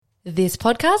This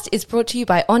podcast is brought to you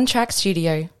by On Track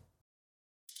Studio.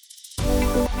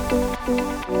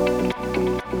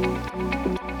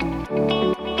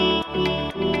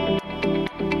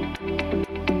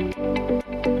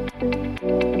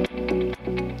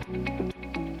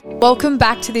 Welcome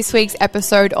back to this week's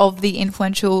episode of the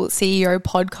Influential CEO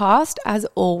podcast. As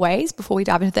always, before we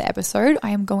dive into the episode, I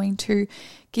am going to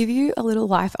give you a little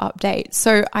life update.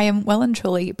 So I am well and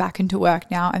truly back into work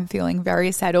now. I'm feeling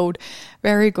very settled,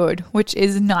 very good, which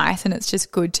is nice. And it's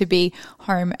just good to be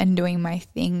home and doing my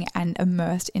thing and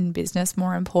immersed in business.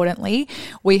 More importantly,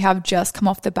 we have just come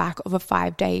off the back of a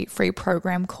 5-day free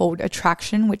program called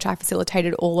Attraction, which I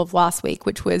facilitated all of last week,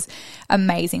 which was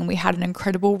amazing. We had an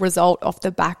incredible result off the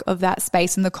back of that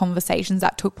space, and the conversations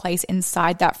that took place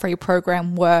inside that free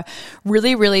program were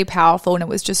really, really powerful. And it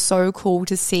was just so cool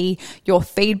to see your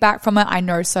feedback from it. I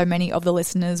know so many of the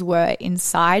listeners were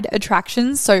inside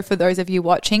Attractions. So for those of you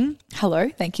watching, hello,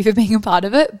 thank you for being a part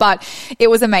of it. But it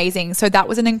was amazing. So that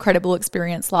was an incredible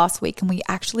experience last week. And we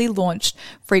actually launched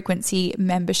Frequency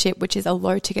Membership, which is a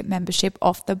low ticket membership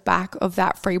off the back of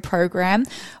that free program.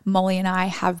 Molly and I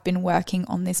have been working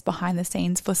on this behind the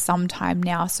scenes for some time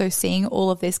now. So seeing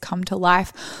all of this come to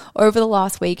life over the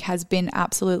last week has been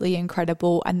absolutely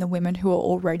incredible. And the women who are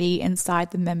already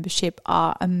inside the membership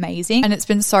are amazing. And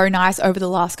it's been so nice over the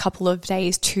last couple of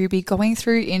days to be going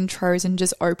through intros and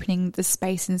just opening the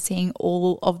space and seeing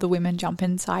all of the women jump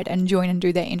inside and join and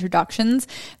do their introductions.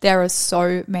 There are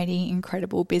so many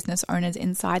incredible business owners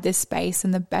inside this space.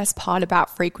 And the best part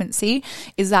about Frequency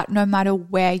is that no matter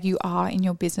where you are in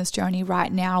your business journey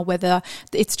right now, whether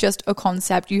it's just a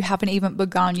concept, you haven't even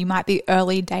begun, you might be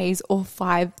early days or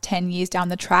 5-10 years down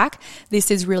the track, this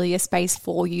is really a space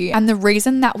for you. And the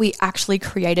reason that we actually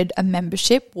created a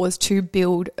membership was to build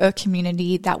a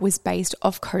community that was based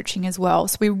off coaching as well.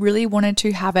 So we really wanted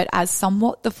to have it as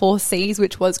somewhat the 4 C's,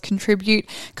 which was contribute,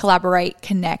 collaborate,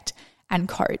 connect, and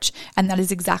coach. And that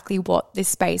is exactly what this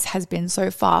space has been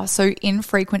so far. So in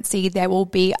Frequency, there will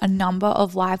be a number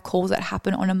of live calls that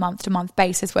happen on a month-to-month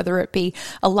basis, whether it be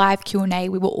a live Q&A.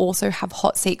 We will also have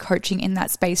hot seat coaching in that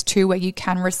space too, where you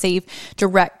can receive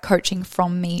direct coaching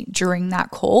from me during that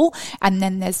call. And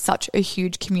then there's such a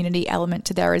huge community element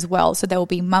to there as well. So there will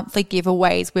be monthly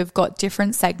giveaways. We've got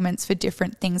different segments for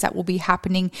different things that will be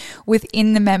happening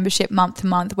within the membership month to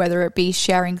month, whether it be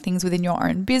sharing things within your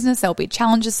own business. There'll be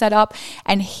challenges set up,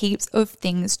 and heaps of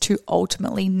things to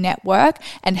ultimately network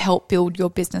and help build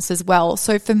your business as well.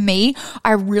 So for me,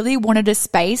 I really wanted a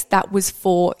space that was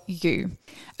for you.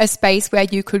 A space where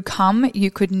you could come, you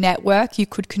could network, you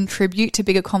could contribute to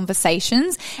bigger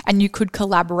conversations, and you could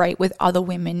collaborate with other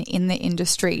women in the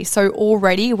industry. So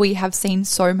already we have seen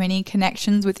so many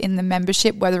connections within the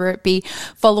membership, whether it be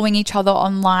following each other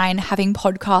online, having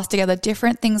podcasts together,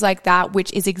 different things like that,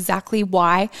 which is exactly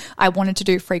why I wanted to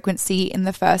do Frequency in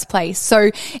the first place.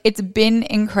 So it's been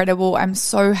incredible. I'm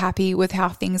so happy with how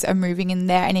things are moving in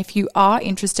there. And if you are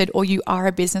interested or you are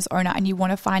a business owner and you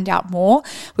want to find out more,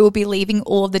 we will be leaving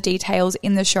all of the details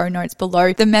in the show notes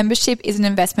below. The membership is an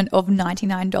investment of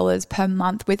 $99 per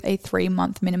month with a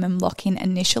 3-month minimum lock-in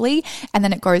initially, and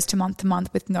then it goes to month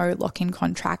with no lock-in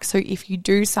contract. So if you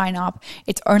do sign up,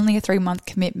 it's only a 3-month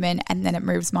commitment, and then it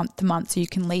moves month to month, so you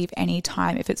can leave any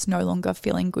time if it's no longer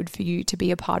feeling good for you to be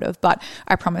a part of. But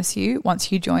I promise you,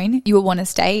 once you join, you will want to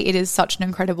stay. It is such an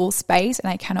incredible space,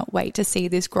 and I cannot wait to see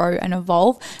this grow and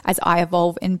evolve as I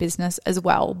evolve in business as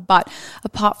well. But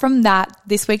apart from that,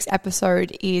 this week's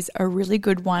episode is a really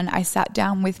good one. I sat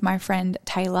down with my friend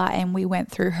Taylor and we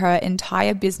went through her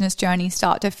entire business journey,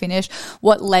 start to finish,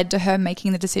 what led to her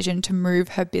making the decision to move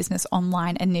her business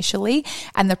online initially,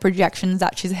 and the projections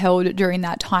that she's held during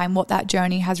that time, what that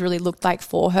journey has really looked like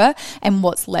for her, and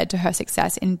what's led to her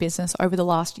success in business over the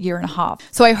last 1.5 years.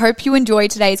 So I hope you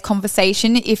enjoyed today's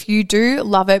conversation. If you do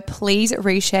love it, please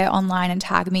reshare online and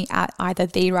tag me at either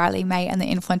The Riley May and the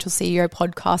Influential CEO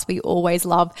podcast. We always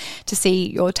love to see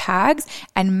your tags.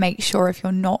 And make sure, if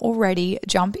you're not already,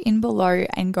 jump in below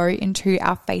and go into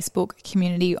our Facebook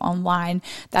community online.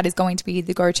 That is going to be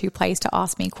the go-to place to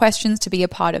ask me questions, to be a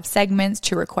part of segments,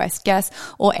 to request guests,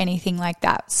 or anything like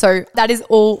that. So that is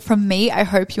all from me. I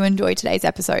hope you enjoyed today's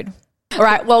episode. All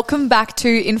right, welcome back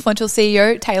to Influential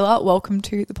CEO. Taylor, welcome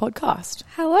to the podcast.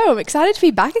 Hello, I'm excited to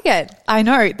be back again. I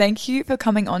know. Thank you for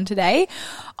coming on today.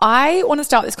 I want to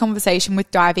start this conversation with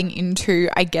diving into,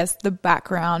 I guess, the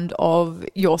background of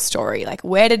your story. Like,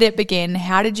 where did it begin?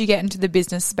 How did you get into the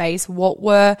business space? What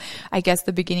were, I guess,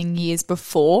 the beginning years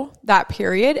before that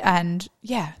period? And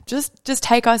yeah, just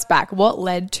take us back. What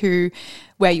led to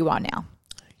where you are now?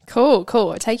 Cool.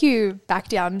 I'll take you back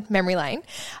down memory lane.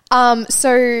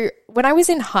 So when I was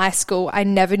in high school, I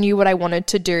never knew what I wanted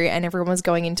to do, and everyone was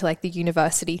going into like the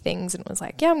university things and was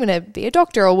like, yeah, I'm going to be a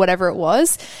doctor or whatever it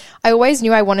was. I always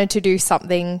knew I wanted to do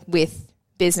something with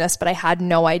business, but I had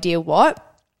no idea what.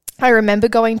 I remember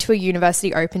going to a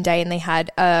university open day and they had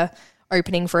a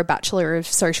opening for a Bachelor of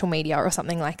Social Media or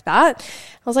something like that.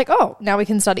 I was like, oh, now we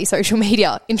can study social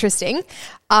media. Interesting.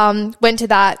 Went to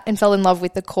that and fell in love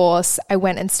with the course. I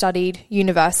went and studied at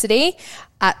university.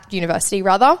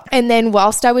 And then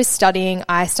whilst I was studying,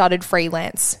 I started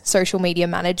freelance social media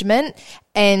management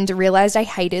and realized I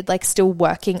hated like still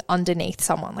working underneath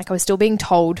someone. Like I was still being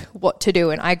told what to do.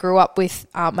 And I grew up with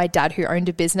my dad who owned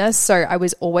a business. So I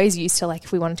was always used to like,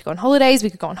 if we wanted to go on holidays,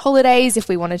 we could go on holidays. If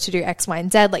we wanted to do X, Y,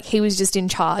 and Z, like he was just in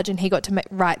charge and he got to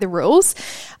write the rules.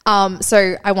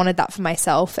 So I wanted that for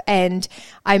myself. And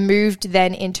I moved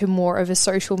then into more of a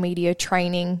social media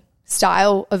training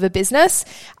style of a business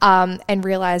and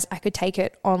realized I could take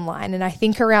it online. And I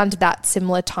think around that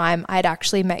similar time, I'd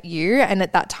actually met you. And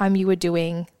at that time you were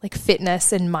doing like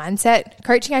fitness and mindset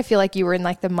coaching. I feel like you were in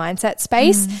like the mindset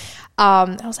space.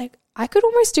 And I was like, I could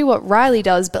almost do what Riley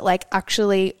does, but like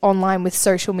actually online with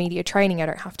social media training. I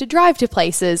don't have to drive to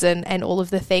places and all of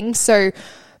the things. So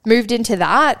moved into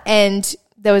that, and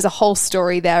there was a whole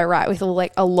story there, right, with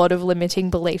like a lot of limiting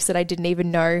beliefs that I didn't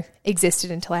even know existed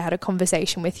until I had a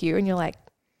conversation with you, and you're like,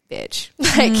 bitch,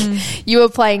 like you were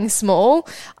playing small.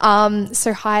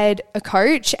 So hired a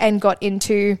coach and got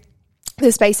into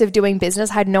the space of doing business.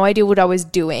 I had no idea what I was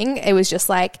doing. It was just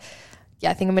like,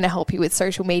 yeah, I think I'm going to help you with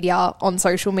social media on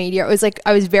social media. It was like,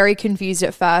 I was very confused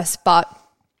at first, but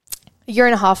a year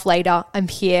and a half later, I'm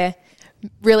here.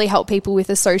 Really help people with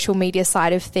the social media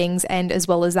side of things, and as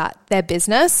well as that, their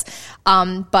business,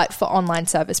 but for online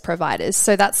service providers.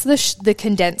 So that's the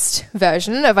condensed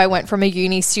version of I went from a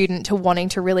uni student to wanting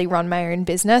to really run my own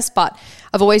business. But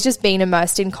I've always just been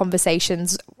immersed in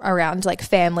conversations around like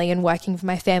family and working for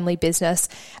my family business.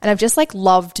 And I've just like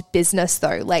loved business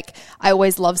though. Like I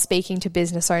always love speaking to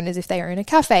business owners if they own a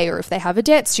cafe or if they have a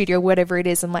dance studio, whatever it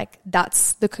is. And like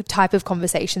that's the type of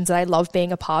conversations that I love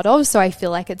being a part of. So I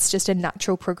feel like it's just a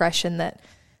natural progression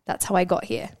that's how I got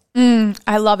here.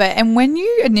 I love it. And when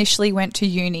you initially went to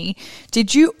uni,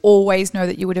 did you always know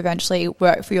that you would eventually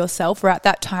work for yourself, or at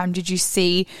that time did you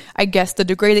see, I guess, the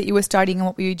degree that you were studying and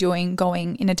what were you doing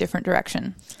going in a different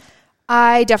direction?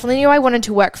 I definitely knew I wanted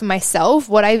to work for myself.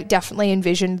 What I definitely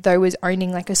envisioned though was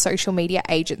owning like a social media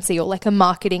agency or like a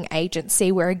marketing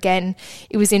agency where again,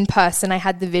 it was in person. I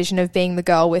had the vision of being the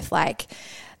girl with like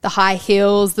the high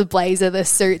heels, the blazer, the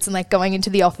suits, and like going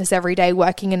into the office every day,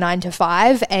 working a 9 to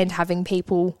 5 and having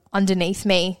people underneath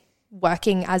me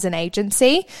working as an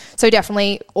agency. So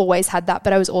definitely always had that,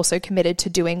 but I was also committed to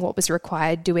doing what was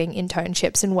required, doing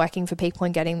internships and working for people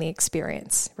and getting the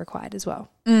experience required as well.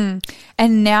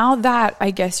 And now that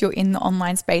I guess you're in the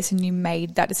online space and you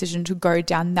made that decision to go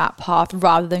down that path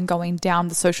rather than going down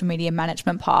the social media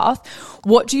management path,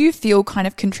 what do you feel kind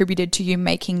of contributed to you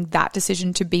making that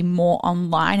decision to be more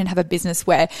online and have a business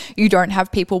where you don't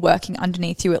have people working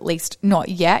underneath you, at least not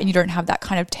yet, and you don't have that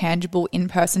kind of tangible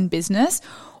in-person business?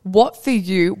 What for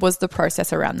you was the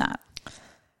process around that?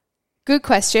 Good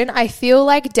question. I feel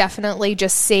like definitely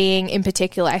just seeing, in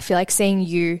particular, I feel like seeing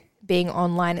you being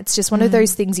online, it's just one of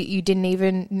those things that you didn't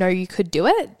even know you could do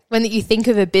it. When you think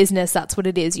of a business, that's what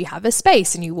it is. You have a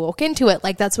space and you walk into it.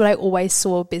 Like that's what I always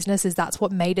saw business as. That's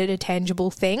what made it a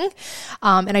tangible thing.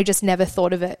 And I just never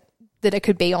thought of it that it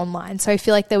could be online. So I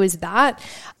feel like there was that.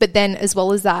 But then as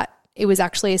well as that, it was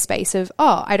actually a space of,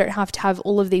 oh, I don't have to have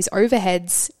all of these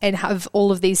overheads and have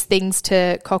all of these things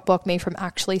to cockblock me from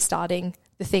actually starting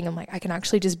the thing. I'm like, I can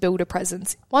actually just build a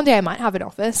presence. One day I might have an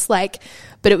office, like,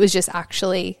 but it was just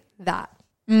actually that.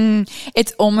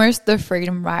 It's almost the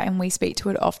freedom, right? And we speak to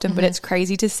it often, but it's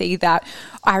crazy to see that.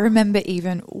 I remember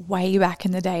even way back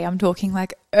in the day, I'm talking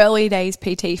like early days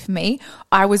PT for me,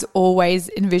 I was always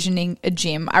envisioning a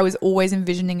gym. I was always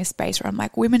envisioning a space where I'm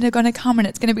like, women are going to come and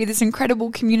it's going to be this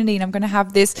incredible community and I'm going to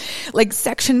have this like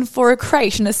section for a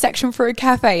crèche and a section for a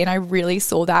cafe. And I really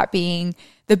saw that being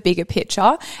the bigger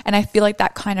picture. And I feel like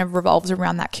that kind of revolves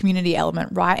around that community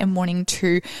element, right? And wanting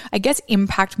to, I guess,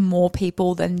 impact more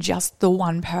people than just the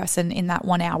one person in that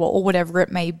 1 hour or whatever it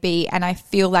may be. And I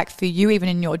feel like for you, even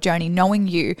in your journey, knowing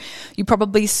you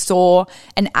probably saw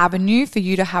an avenue for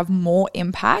you to have more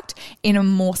impact in a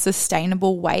more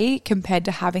sustainable way compared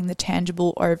to having the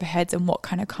tangible overheads and what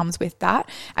kind of comes with that.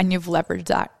 And you've leveraged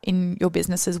that in your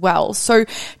business as well. So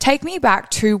take me back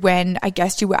to when I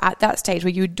guess you were at that stage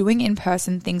where you were doing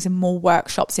in-person things and more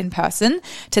workshops in person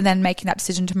to then making that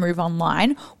decision to move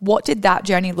online. What did that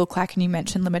journey look like? And you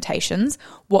mentioned limitations.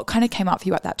 What kind of came up for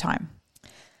you at that time?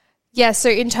 Yeah, so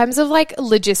in terms of like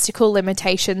logistical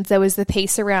limitations, there was the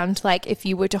piece around like if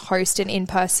you were to host an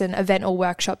in-person event or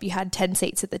workshop, you had 10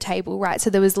 seats at the table, right? So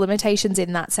there was limitations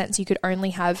in that sense. You could only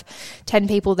have 10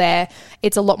 people there.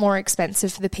 It's a lot more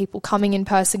expensive for the people coming in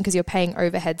person because you're paying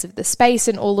overheads of the space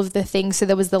and all of the things. So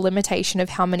there was the limitation of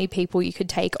how many people you could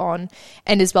take on,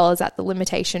 and as well as that, the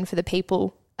limitation for the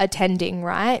people attending,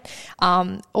 right?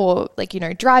 Or like,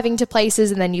 driving to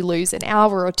places and then you lose an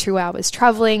hour or 2 hours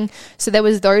traveling. So there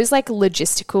was those like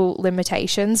logistical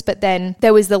limitations, but then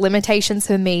there was the limitations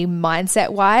for me mindset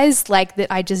wise, like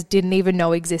that I just didn't even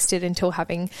know existed until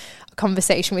having a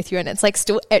conversation with you. And it's like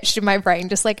still etched in my brain,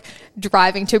 just like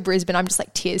driving to Brisbane, I'm just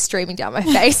like tears streaming down my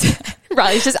face.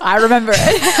 Riley's just, I remember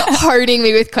it, holding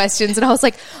me with questions. And I was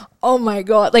like, oh my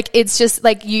God. Like, it's just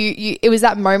like it was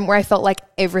that moment where I felt like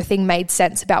everything made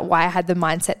sense about why I had the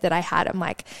mindset that I had. I'm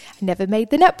like, I never made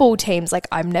the netball teams. Like,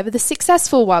 I'm never the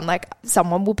successful one. Like,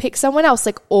 someone will pick someone else.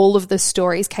 Like, all of the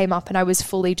stories came up and I was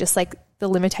fully just like, the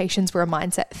limitations were a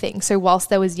mindset thing. So whilst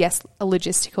there was, yes, a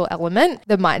logistical element,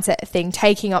 the mindset thing,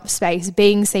 taking up space,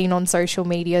 being seen on social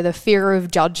media, the fear of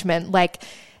judgment, like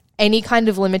any kind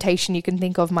of limitation you can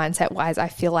think of mindset wise, I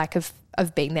feel like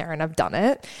I've been there and I've done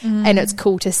it. And it's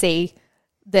cool to see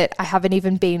that I haven't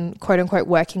even been quote unquote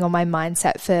working on my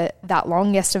mindset for that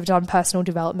long. Yes, I've done personal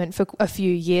development for a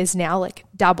few years now, like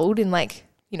dabbled in like,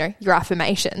 your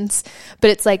affirmations, but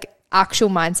it's like actual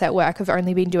mindset work I've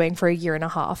only been doing for a year and a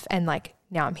half. And like,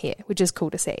 now I'm here, which is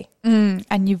cool to see.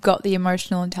 And you've got the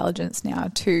emotional intelligence now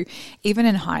to, even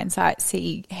in hindsight,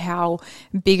 see how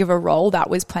big of a role that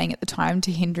was playing at the time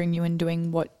to hindering you in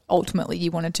doing what ultimately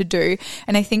you wanted to do.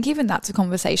 And I think even that's a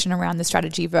conversation around the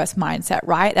strategy versus mindset,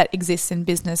 right? That exists in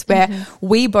business where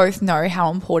we both know how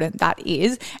important that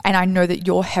is. And I know that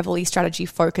you're heavily strategy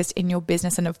focused in your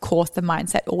business. And of course the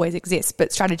mindset always exists,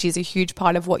 but strategy is a huge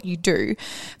part of what you do.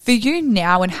 For you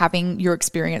now and having your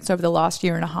experience over the last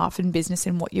year and a half in business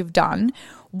and what you've done,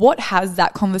 what has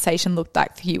that conversation looked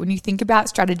like for you? When you think about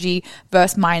strategy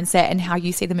versus mindset and how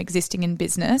you see them existing in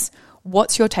business,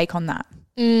 what's your take on that?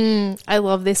 I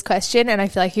love this question, and I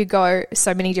feel like you go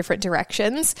so many different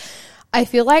directions. I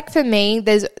feel like for me,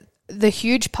 there's the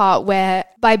huge part where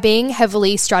by being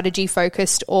heavily strategy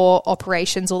focused or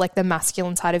operations or like the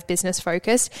masculine side of business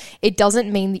focused, it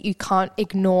doesn't mean that you can't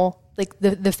ignore like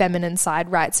the feminine side,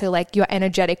 right? So like your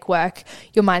energetic work,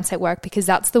 your mindset work, because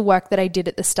that's the work that I did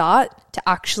at the start to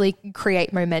actually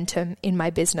create momentum in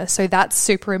my business. So that's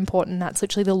super important. That's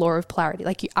literally the law of polarity.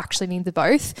 Like you actually need the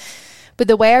both. But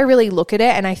the way I really look at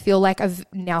it, and I feel like I've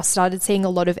now started seeing a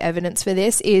lot of evidence for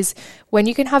this, is when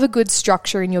you can have a good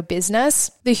structure in your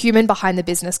business, the human behind the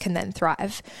business can then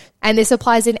thrive. And this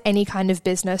applies in any kind of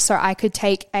business. So I could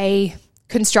take a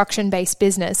construction-based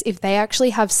business. If they actually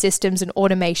have systems and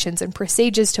automations and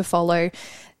procedures to follow,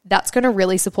 that's going to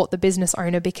really support the business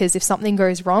owner, because if something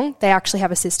goes wrong, they actually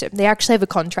have a system. They actually have a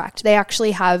contract. They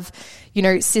actually have,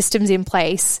 systems in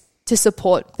place to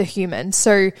support the human.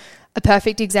 So a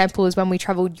perfect example is when we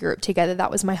traveled Europe together.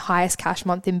 That was my highest cash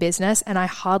month in business, and I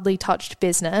hardly touched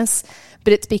business,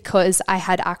 but it's because I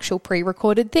had actual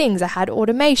pre-recorded things. I had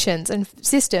automations and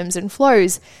systems and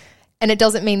flows. And it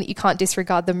doesn't mean that you can't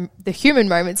disregard the human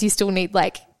moments. You still need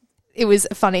it was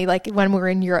funny, like when we were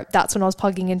in Europe, that's when I was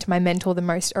plugging into my mentor the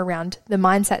most around the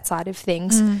mindset side of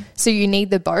things. So you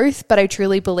need the both, but I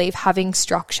truly believe having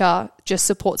structure just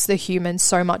supports the human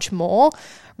so much more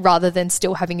rather than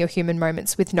still having your human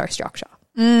moments with no structure.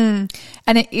 And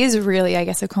it is really, I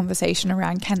guess, a conversation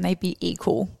around, can they be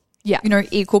equal? Yeah.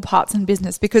 Equal parts in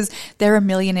business, because there are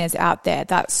millionaires out there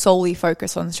that solely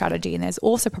focus on strategy. And there's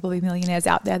also probably millionaires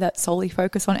out there that solely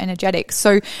focus on energetics.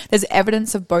 So there's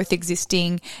evidence of both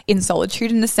existing in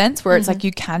solitude in the sense where it's like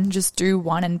you can just do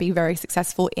one and be very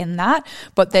successful in that.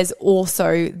 But there's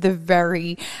also the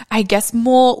very, I guess,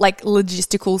 more like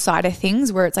logistical side of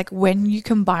things where it's like when you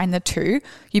combine the two,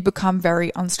 you become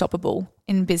very unstoppable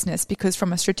in business, because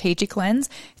from a strategic lens,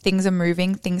 things are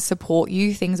moving, things support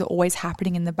you, things are always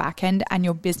happening in the back end, and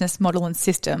your business model and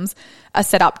systems are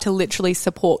set up to literally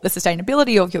support the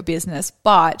sustainability of your business.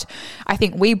 But I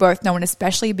think we both know, and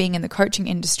especially being in the coaching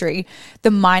industry,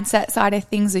 the mindset side of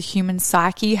things, the human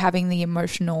psyche, having the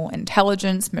emotional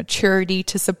intelligence, maturity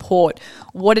to support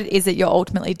what it is that you're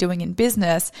ultimately doing in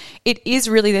business, it is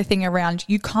really the thing around,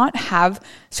 you can't have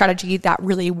strategy that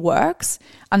really works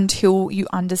until you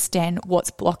understand what's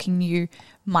blocking you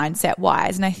mindset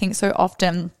wise. And I think so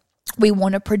often we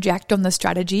want to project on the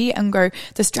strategy and go,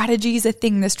 the strategy is a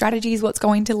thing. The strategy is what's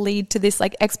going to lead to this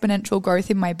like exponential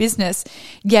growth in my business.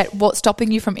 Yet what's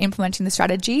stopping you from implementing the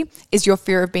strategy is your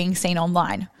fear of being seen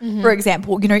online. For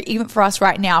example, you know, even for us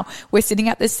right now, we're sitting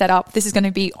at this setup. This is going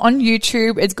to be on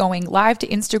YouTube. It's going live to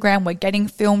Instagram. We're getting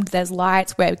filmed. There's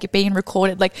lights. We're being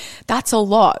recorded. Like that's a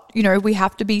lot. You know, we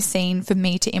have to be seen for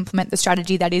me to implement the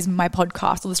strategy that is my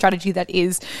podcast or the strategy that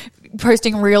is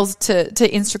posting reels to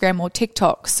Instagram or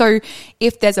TikTok. So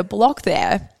if there's a block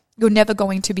there, you're never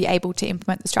going to be able to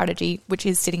implement the strategy, which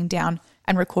is sitting down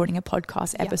and recording a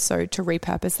podcast episode to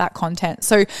repurpose that content.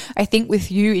 So I think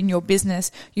with you in your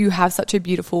business, you have such a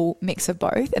beautiful mix of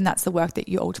both. And that's the work that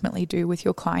you ultimately do with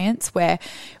your clients, where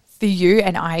for you,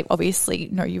 and I obviously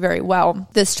know you very well,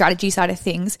 the strategy side of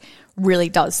things really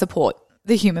does support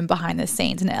the human behind the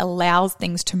scenes, and it allows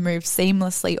things to move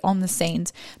seamlessly on the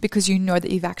scenes because you know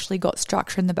that you've actually got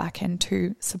structure in the back end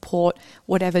to support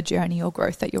whatever journey or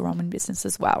growth that you're on in business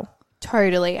as well.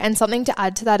 Totally. And something to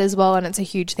add to that as well, and it's a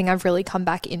huge thing I've really come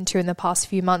back into in the past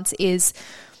few months, is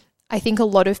I think a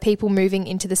lot of people moving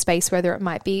into the space, whether it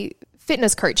might be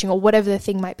fitness coaching or whatever the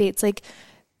thing might be, it's like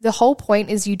the whole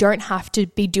point is you don't have to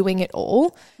be doing it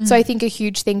all. So I think a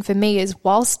huge thing for me is,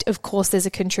 whilst of course there's a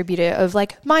contributor of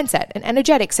like mindset and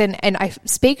energetics and I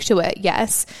speak to it,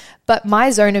 yes, but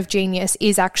my zone of genius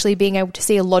is actually being able to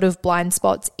see a lot of blind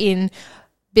spots in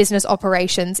business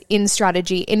operations, in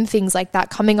strategy, in things like that,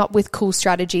 coming up with cool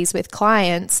strategies with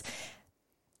clients.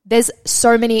 There's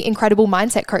so many incredible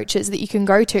mindset coaches that you can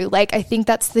go to. Like, I think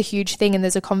that's the huge thing. And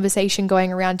there's a conversation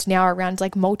going around now around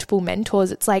like multiple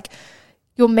mentors. It's like,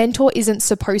 your mentor isn't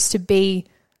supposed to be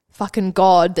fucking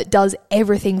God that does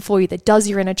everything for you, that does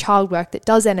your inner child work, that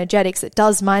does energetics, that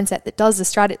does mindset, that does the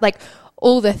strategy, like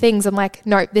all the things. I'm like,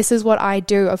 no, this is what I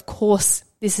do. Of course,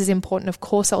 this is important. Of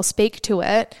course, I'll speak to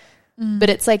it.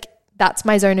 But it's like, that's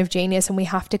my zone of genius. And we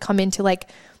have to come into like,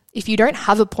 if you don't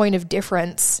have a point of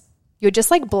difference, you're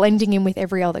just like blending in with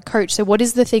every other coach. So what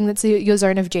is the thing that's your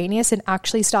zone of genius, and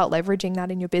actually start leveraging that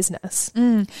in your business?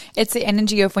 It's the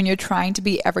energy of when you're trying to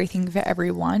be everything for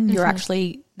everyone, you're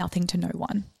actually nothing to no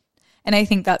one. And I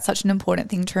think that's such an important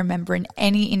thing to remember in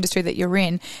any industry that you're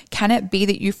in. Can it be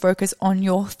that you focus on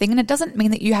your thing? And it doesn't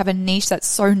mean that you have a niche that's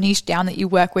so niche down that you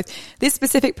work with this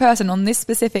specific person on this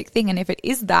specific thing. And if it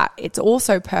is that, it's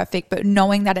also perfect. But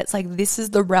knowing that it's like, this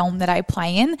is the realm that I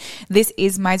play in, this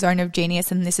is my zone of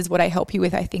genius, and this is what I help you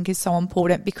with, I think is so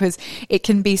important, because it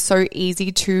can be so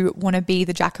easy to want to be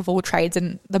the jack of all trades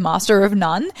and the master of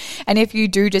none. And if you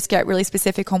do just get really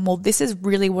specific on, well, this is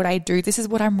really what I do, this is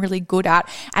what I'm really good at,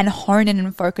 and hone in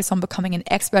and focus on becoming an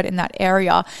expert in that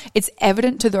area, it's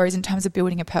evident to those in terms of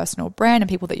building a personal brand and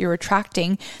people that you're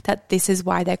attracting that this is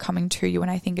why they're coming to you.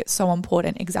 And I think it's so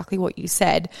important, exactly what you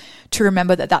said, to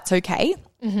remember that that's okay.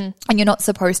 And you're not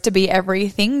supposed to be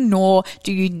everything, nor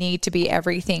do you need to be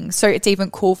everything. So it's even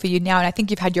cool for you now, and I think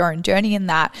you've had your own journey in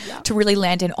that, to really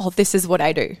land in, oh, this is what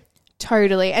I do.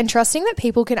 Totally. And trusting that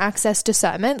people can access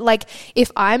discernment. Like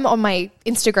if I'm on my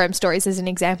Instagram stories as an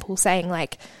example saying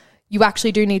like, you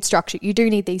actually do need structure, you do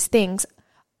need these things,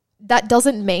 that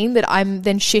doesn't mean that I'm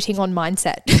then shitting on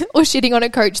mindset or shitting on a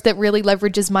coach that really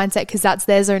leverages mindset because that's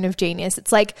their zone of genius.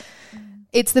 It's like,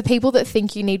 it's the people that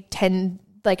think you need 10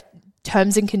 like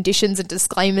terms and conditions and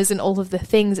disclaimers and all of the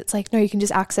things. It's like, no, you can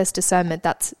just access discernment.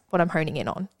 That's what I'm honing in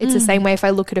on. It's the same way if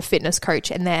I look at a fitness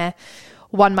coach and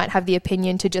one might have the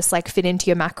opinion to just like fit into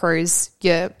your macros,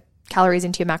 your calories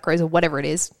into your macros or whatever it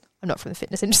is. I'm not from the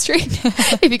fitness industry,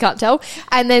 if you can't tell.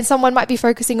 And then someone might be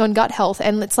focusing on gut health,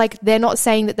 and it's like they're not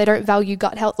saying that they don't value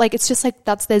gut health. Like it's just like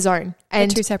that's their zone. And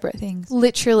they're two separate things.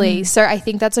 Literally. So I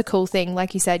think that's a cool thing.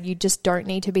 Like you said, you just don't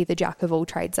need to be the jack of all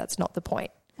trades. That's not the point.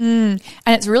 And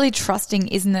it's really trusting,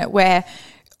 isn't it, where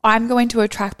I'm going to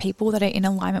attract people that are in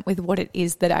alignment with what it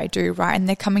is that I do, right? And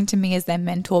they're coming to me as their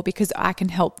mentor because I can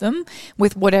help them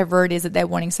with whatever it is that they're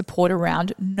wanting support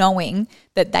around, knowing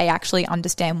that they actually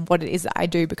understand what it is that I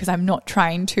do, because I'm not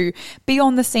trying to be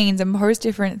on the scenes and post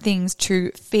different things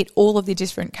to fit all of the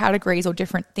different categories or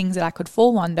different things that I could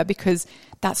fall under, because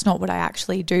that's not what I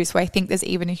actually do. So I think there's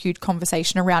even a huge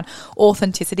conversation around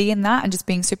authenticity in that, and just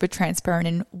being super transparent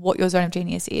in what your zone of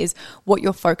genius is, what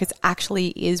your focus actually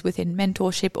is within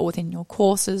mentorship or within your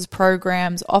courses,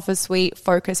 programs, offer suite,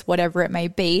 focus, whatever it may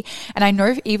be. And I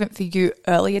know even for you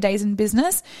earlier days in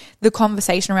business, the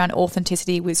conversation around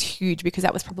authenticity was huge, because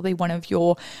that was probably one of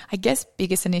your, I guess,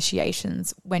 biggest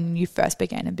initiations when you first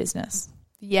began a business.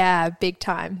 Yeah, big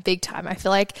time, big time. I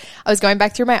feel like I was going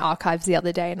back through my archives the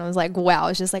other day and I was like, wow,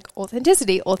 it's just like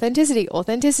authenticity,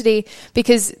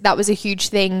 because that was a huge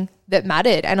thing that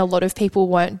mattered. And a lot of people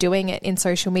weren't doing it in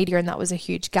social media. And that was a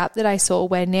huge gap that I saw,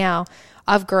 where now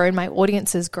I've grown, my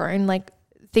audience has grown, like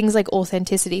things like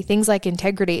authenticity, things like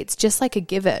integrity. It's just like a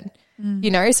given, you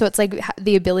know? So it's like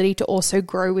the ability to also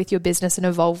grow with your business and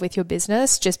evolve with your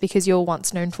business. Just because you're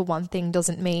once known for one thing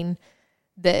doesn't mean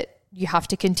that you have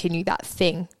to continue that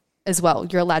thing as well.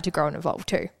 You're allowed to grow and evolve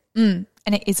too. And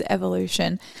it is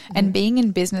evolution. And being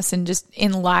in business and just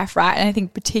in life, right? And I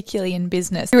think particularly in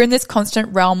business, you're in this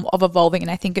constant realm of evolving.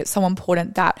 And I think it's so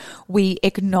important that we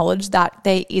acknowledge that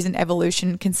there is an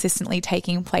evolution consistently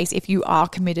taking place if you are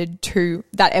committed to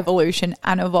that evolution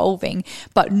and evolving.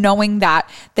 But knowing that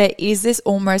there is this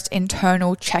almost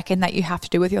internal check-in that you have to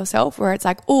do with yourself, where it's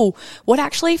like, oh, what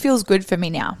actually feels good for me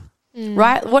now?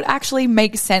 Right? What actually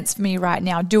makes sense for me right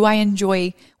now? Do I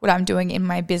enjoy what I'm doing in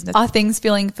my business? Are things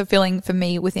feeling fulfilling for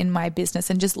me within my business?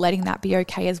 And just letting that be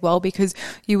okay as well, because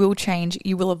you will change,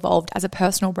 you will evolve as a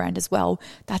personal brand as well.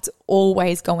 That's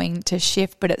always going to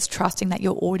shift, but it's trusting that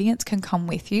your audience can come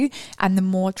with you. And the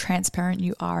more transparent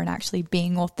you are and actually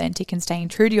being authentic and staying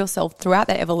true to yourself throughout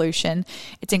that evolution,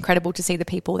 it's incredible to see the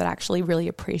people that actually really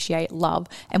appreciate, love,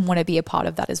 and want to be a part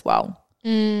of that as well.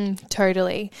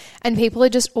 Totally. And people are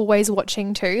just always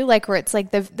watching too, like where it's like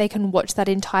they can watch that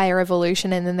entire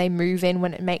evolution and then they move in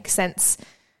when it makes sense,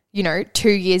 you know,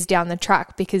 2 years down the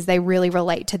track, because they really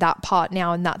relate to that part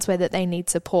now and that's where that they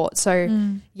need support.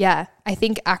 So yeah, I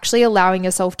think actually allowing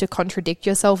yourself to contradict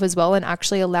yourself as well, and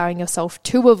actually allowing yourself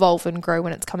to evolve and grow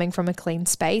when it's coming from a clean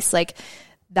space, like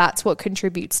that's what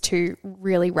contributes to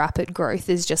really rapid growth,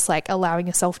 is just like allowing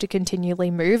yourself to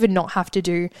continually move and not have to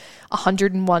do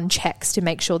 101 checks to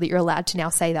make sure that you're allowed to now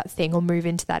say that thing or move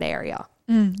into that area.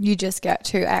 You just get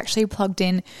to. I actually plugged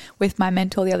in with my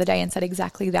mentor the other day and said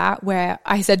exactly that, where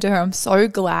I said to her, I'm so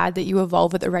glad that you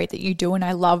evolve at the rate that you do. And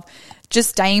I love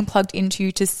just staying plugged into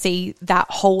you to see that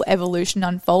whole evolution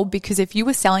unfold, because if you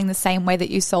were selling the same way that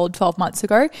you sold 12 months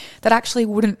ago, that actually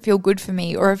wouldn't feel good for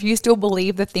me. Or if you still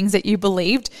believe the things that you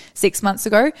believed 6 months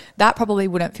ago, that probably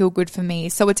wouldn't feel good for me.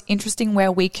 So it's interesting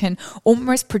where we can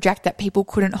almost project that people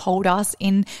couldn't hold us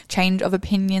in change of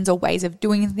opinions or ways of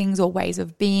doing things or ways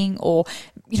of being, or,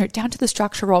 you know, down to the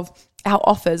structure of our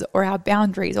offers or our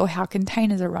boundaries or how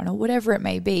containers are run or whatever it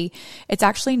may be. It's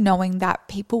actually knowing that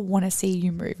people want to see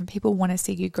you move and people want to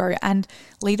see you grow, and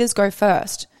leaders go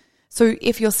first. So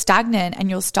if you're stagnant and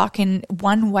you're stuck in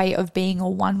one way of being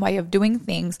or one way of doing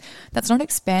things, that's not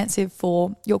expansive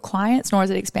for your clients, nor is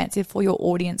it expansive for your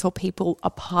audience or people a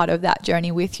part of that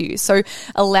journey with you. So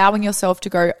allowing yourself to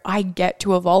go, I get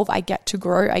to evolve, I get to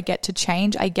grow, I get to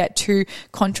change, I get to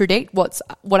contradict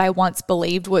what I once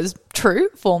believed was true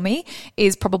for me,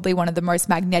 is probably one of the most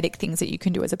magnetic things that you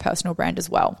can do as a personal brand as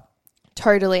well.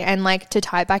 Totally. And like to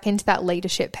tie back into that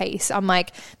leadership piece, I'm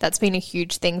like, that's been a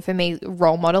huge thing for me,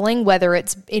 role modeling, whether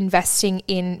it's investing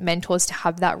in mentors to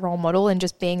have that role model and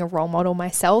just being a role model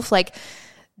myself. Like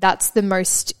that's the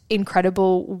most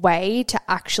incredible way to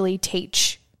actually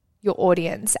teach your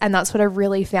audience. And that's what I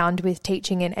really found with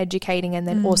teaching and educating, and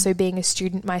then also being a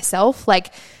student myself.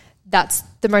 Like that's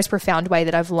the most profound way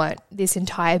that I've learnt this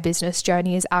entire business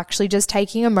journey, is actually just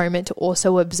taking a moment to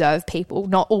also observe people,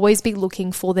 not always be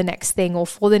looking for the next thing or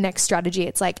for the next strategy.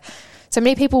 It's like so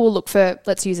many people will look for,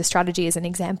 let's use a strategy as an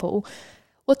example.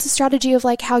 What's the strategy of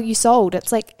like how you sold?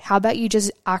 It's like, how about you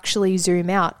just actually zoom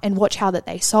out and watch how that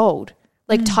they sold?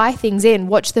 Like tie things in,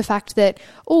 watch the fact that,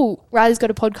 oh, Riley's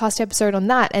got a podcast episode on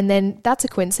that. And then that's a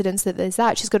coincidence that there's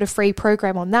that. She's got a free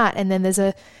program on that. And then there's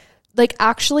a, like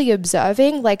actually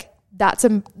observing, like that's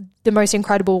the most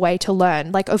incredible way to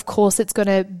learn. Like, of course, it's going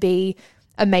to be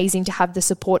amazing to have the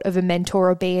support of a mentor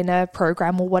or be in a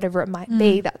program or whatever it might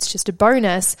be. That's just a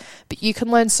bonus. But you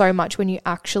can learn so much when you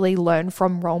actually learn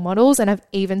from role models. And I've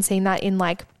even seen that in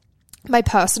like my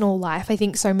personal life. I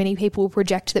think so many people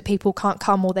project that people can't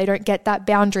come or they don't get that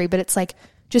boundary, but it's like,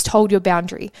 just hold your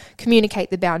boundary, communicate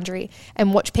the boundary,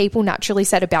 and watch people naturally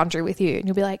set a boundary with you. And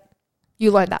you'll be like,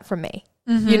 you learned that from me.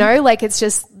 You know, like it's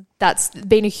just, that's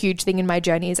been a huge thing in my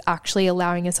journey, is actually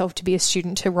allowing yourself to be a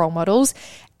student to role models,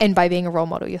 and by being a role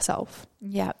model yourself.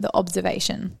 Yeah, the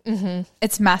observation.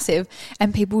 It's massive,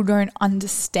 and people don't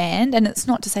understand, and it's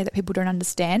not to say that people don't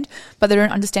understand, but they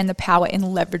don't understand the power in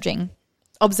leveraging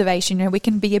observation. You know, we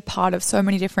can be a part of so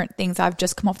many different things. I've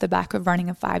just come off the back of running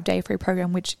a 5-day free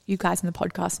program, which you guys in the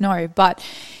podcast know, but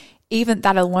even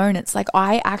that alone, it's like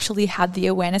I actually had the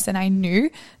awareness, and I knew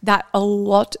that a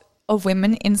lot of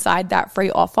women inside that free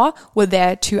offer were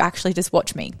there to actually just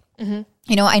watch me.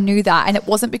 I knew that. And it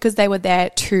wasn't because they were there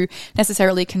to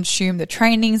necessarily consume the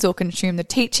trainings or consume the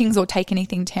teachings or take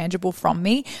anything tangible from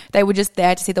me. They were just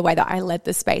there to see the way that I led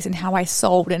the space and how I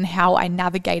sold and how I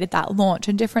navigated that launch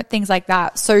and different things like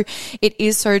that. So it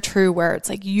is so true where it's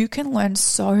like you can learn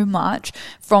so much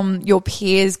from your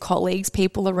peers, colleagues,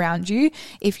 people around you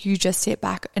if you just sit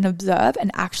back and observe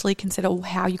and actually consider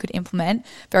how you could implement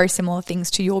very similar things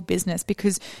to your business,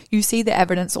 because you see the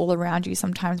evidence all around you.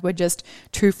 Sometimes we're just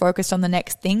too focused on the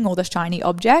next thing or the shiny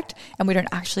object, and we don't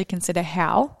actually consider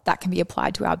how that can be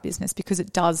applied to our business, because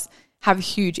it does have a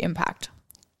huge impact.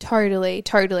 Totally.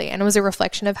 And it was a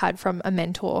reflection I've had from a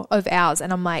mentor of ours.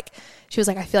 And I'm like, she was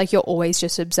like, I feel like you're always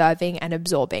just observing and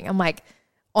absorbing. I'm like,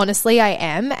 honestly, I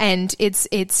am. And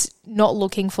it's not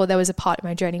looking for, there was a part of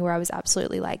my journey where I was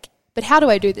absolutely like, but how do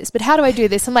I do this? But how do I do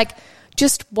this? I'm like,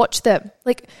 just watch them.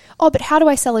 Like, oh, but how do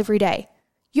I sell every day?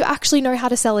 You actually know how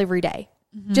to sell every day.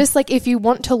 Mm-hmm. Just like if you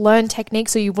want to learn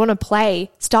techniques or you want to play,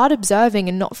 start observing,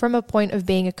 and not from a point of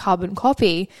being a carbon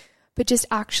copy, but just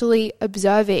actually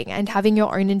observing and having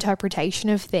your own interpretation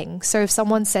of things. So if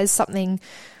someone says something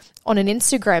on an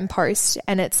Instagram post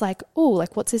and it's like, oh,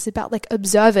 like what's this about? Like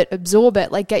observe it, absorb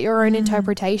it, like get your own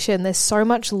interpretation. There's so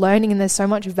much learning and there's so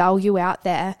much value out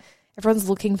there. Everyone's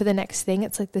looking for the next thing.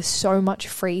 It's like there's so much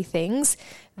free things.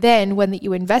 Then when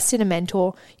you invest in a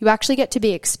mentor, you actually get to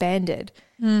be expanded.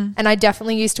 And I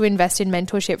definitely used to invest in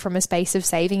mentorship from a space of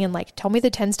saving and like, tell me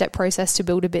the 10-step process to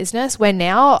build a business, where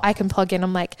now I can plug in.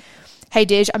 I'm like, hey,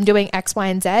 Dij, I'm doing X, Y,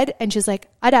 and Z. And she's like,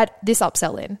 I'd add this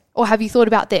upsell in. Or have you thought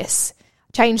about this?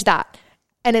 Change that.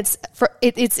 And it's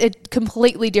a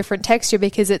completely different texture,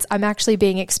 because I'm actually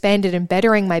being expanded and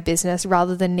bettering my business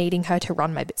rather than needing her to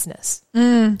run my business.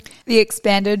 The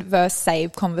expanded versus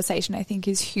save conversation, I think,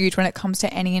 is huge when it comes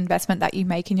to any investment that you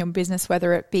make in your business,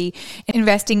 whether it be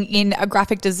investing in a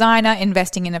graphic designer,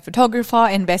 investing in a photographer,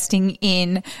 investing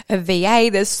in a VA.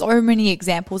 There's so many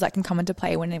examples that can come into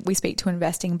play when we speak to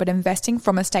investing, but investing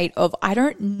from a state of, I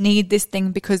don't need this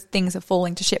thing because things are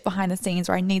falling to shit behind the scenes,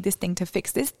 or I need this thing to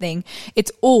fix this thing.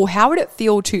 It's, oh, how would it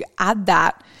feel to add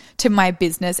that to my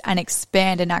business and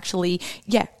expand and actually,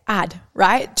 add,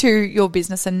 right, to your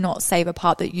business and not save a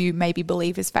part that you maybe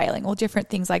believe is failing, or different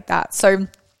things like that. So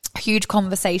huge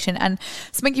conversation. And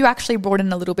something you actually brought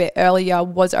in a little bit earlier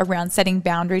was around setting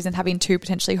boundaries and having to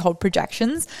potentially hold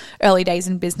projections early days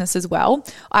in business as well.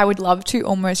 I would love to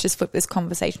almost just flip this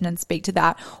conversation and speak to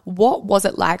that. What was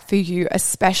it like for you,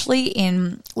 especially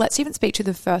in, let's even speak to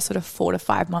the first sort of 4 to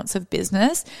 5 months of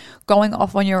business, going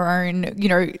off on your own,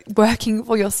 working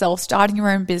for yourself, starting your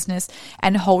own business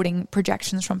and holding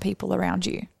projections from people around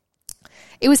you?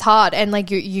 It was hard. And like,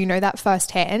 you know that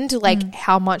firsthand, like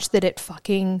how much that it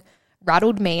fucking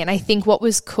rattled me. And I think what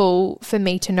was cool for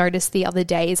me to notice the other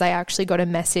day is I actually got a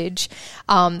message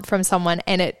from someone,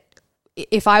 and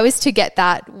if I was to get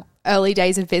that early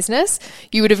days of business,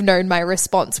 you would have known my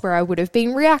response, where I would have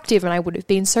been reactive and I would have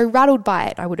been so rattled by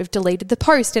it. I would have deleted the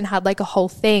post and had like a whole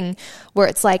thing where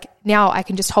it's like, now I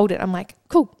can just hold it. I'm like,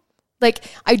 cool. Like,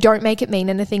 I don't make it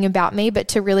mean anything about me. But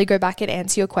to really go back and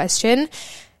answer your question,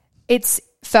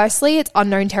 firstly, it's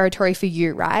unknown territory for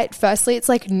you, right? Firstly, it's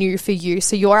like new for you.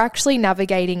 So you're actually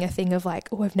navigating a thing of like,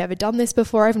 oh, I've never done this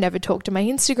before. I've never talked to my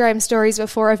Instagram stories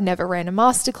before. I've never ran a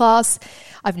masterclass.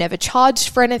 I've never charged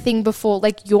for anything before.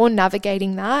 Like, you're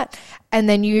navigating that. And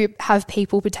then you have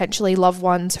people, potentially loved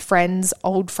ones, friends,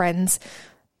 old friends,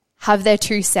 have their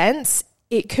 2 cents.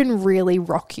 It can really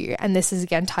rock you. And this is,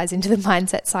 again, ties into the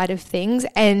mindset side of things.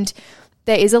 And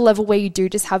there is a level where you do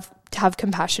just have to have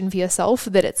compassion for yourself,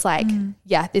 that it's like,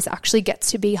 this actually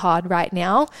gets to be hard right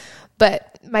now.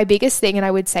 But my biggest thing, and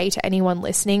I would say to anyone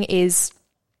listening, is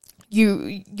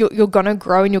you're going to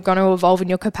grow and you're going to evolve, and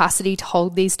your capacity to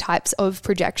hold these types of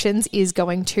projections is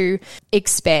going to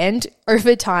expand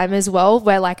over time as well,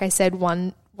 where, like I said,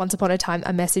 once upon a time,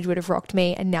 a message would have rocked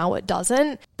me and now it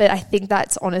doesn't. But I think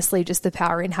that's honestly just the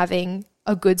power in having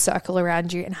a good circle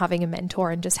around you and having a mentor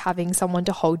and just having someone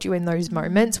to hold you in those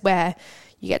moments where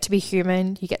you get to be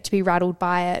human, you get to be rattled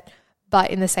by it, but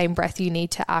in the same breath, you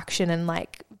need to action and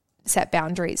like set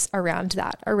boundaries around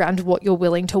that, around what you're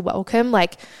willing to welcome.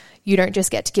 Like, you don't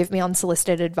just get to give me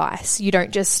unsolicited advice. You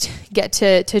don't just get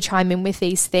to chime in with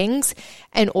these things,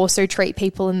 and also treat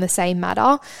people in the same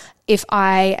manner. If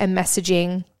I am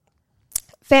messaging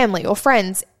family or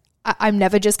friends, I'm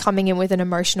never just coming in with an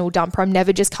emotional dumper. I'm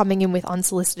never just coming in with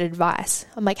unsolicited advice.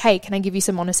 I'm like, hey, can I give you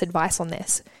some honest advice on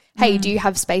this? Hey, do you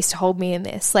have space to hold me in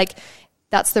this? Like,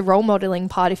 that's the role modeling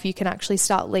part. If you can actually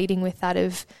start leading with that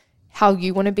of how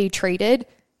you want to be treated,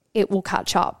 it will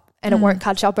catch up. And it won't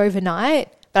catch up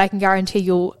overnight, but I can guarantee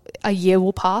a year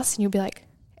will pass and you'll be like,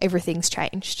 everything's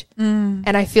changed.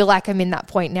 And I feel like I'm in that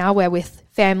point now where with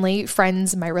family,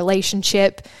 friends, my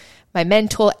relationship, my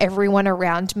mentor, everyone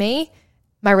around me,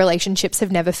 my relationships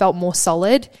have never felt more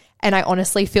solid. And I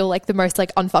honestly feel like the most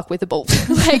like unfuckwithable.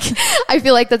 Like I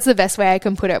feel like that's the best way I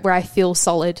can put it, where I feel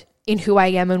solid in who I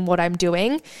am and what I'm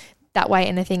doing. That way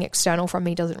anything external from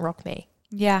me doesn't rock me.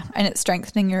 Yeah, and it's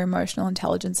strengthening your emotional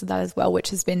intelligence of that as well,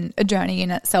 which has been a journey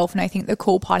in itself. And I think the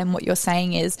cool part in what you're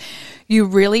saying is you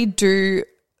really do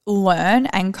learn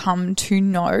and come to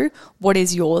know what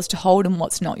is yours to hold and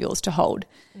what's not yours to hold.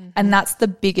 And that's the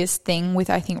biggest thing with,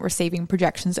 I think, receiving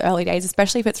projections early days,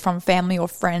 especially if it's from family or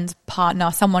friends,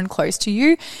 partner, someone close to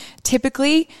you.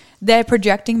 Typically, they're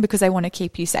projecting because they want to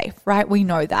keep you safe, right? We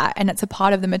know that. And it's a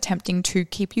part of them attempting to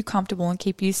keep you comfortable and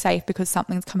keep you safe because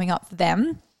something's coming up for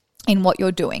them in what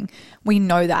you're doing. We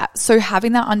know that. So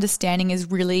having that understanding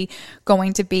is really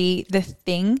going to be the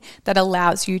thing that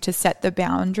allows you to set the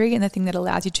boundary and the thing that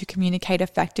allows you to communicate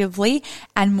effectively,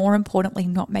 and more importantly,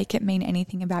 not make it mean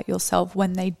anything about yourself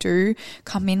when they do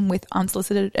come in with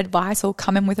unsolicited advice or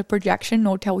come in with a projection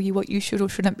or tell you what you should or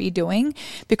shouldn't be doing.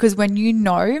 Because when you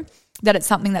know that it's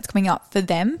something that's coming up for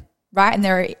them, right, and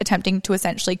they're attempting to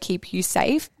essentially keep you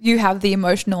safe, you have the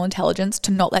emotional intelligence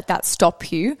to not let that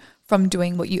stop you from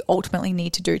doing what you ultimately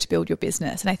need to do to build your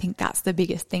business. And I think that's the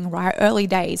biggest thing, right? Early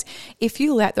days, if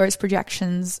you let those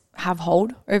projections have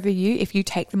hold over you, if you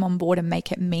take them on board and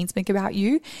make it mean something about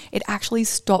you, it actually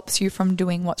stops you from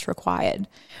doing what's required,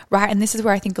 right? And this is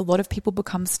where I think a lot of people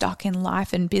become stuck in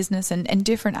life and business and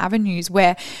different avenues,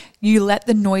 where you let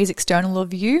the noise external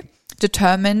of you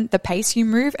determine the pace you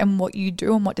move and what you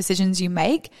do and what decisions you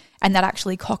make. And that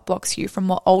actually cockblocks you from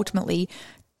what ultimately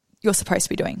you're supposed to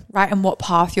be doing, right? And what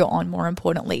path you're on, more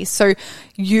importantly. So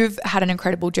you've had an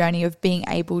incredible journey of being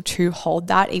able to hold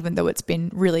that, even though it's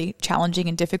been really challenging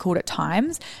and difficult at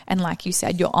times. And like you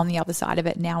said, you're on the other side of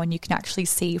it now, and you can actually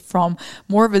see from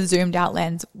more of a zoomed out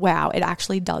lens, wow, it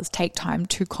actually does take time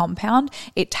to compound.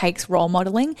 It takes role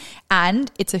modeling,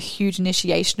 and it's a huge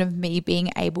initiation of me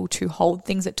being able to hold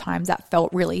things at times that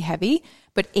felt really heavy,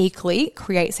 but equally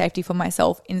create safety for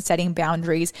myself in setting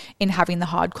boundaries, in having the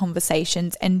hard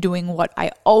conversations, and doing what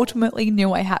I ultimately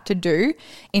knew I had to do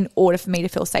in order for me to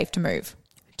feel safe to move.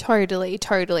 Totally.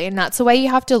 And that's the way you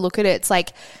have to look at it. It's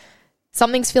like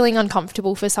something's feeling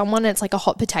uncomfortable for someone. It's like a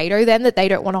hot potato then that they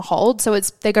don't want to hold. So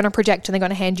they're going to project and they're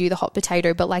going to hand you the hot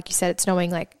potato. But like you said, it's knowing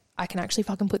like, I can actually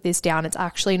fucking put this down. It's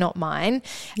actually not mine.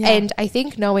 Yeah. And I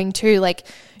think knowing too, like,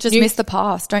 just miss the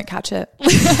pass. Don't catch it.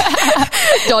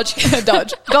 Dodge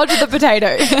the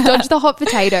potato. Dodge the hot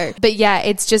potato. But yeah,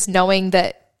 it's just knowing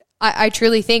that I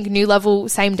truly think new level,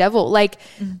 same devil. Like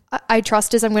I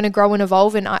trust as I'm going to grow and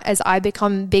evolve, and as I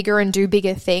become bigger and do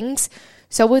bigger things,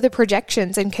 so will the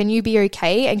projections. And can you be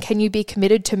okay? And can you be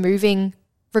committed to moving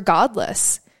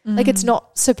regardless? Like it's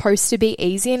not supposed to be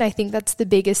easy. And I think that's the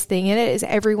biggest thing in it, is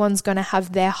everyone's going to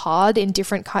have their hard in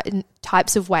different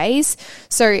types of ways.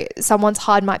 So someone's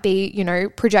hard might be, you know,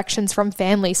 projections from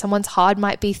family. Someone's hard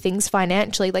might be things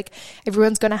financially. Like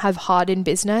everyone's going to have hard in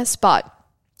business, but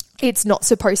it's not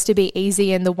supposed to be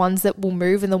easy. And the ones that will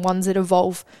move and the ones that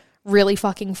evolve really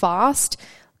fucking fast,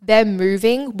 they're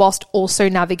moving whilst also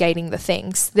navigating the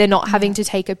things. They're not having to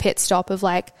take a pit stop of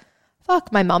like,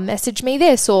 fuck, my mum messaged me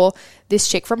this, or this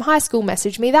chick from high school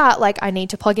messaged me that. Like, I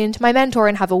need to plug into my mentor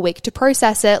and have a week to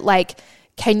process it. Like,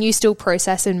 can you still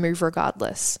process and move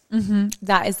regardless?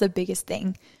 That is the biggest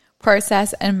thing.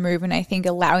 Process and move. And I think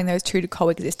allowing those two to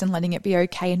coexist and letting it be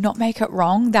okay and not make it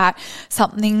wrong that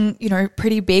something, you know,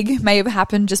 pretty big may have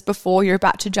happened just before you're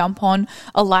about to jump on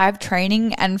a live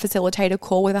training and facilitate a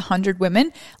call with 100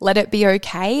 women. Let it be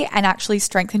okay and actually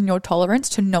strengthen your tolerance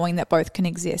to knowing that both can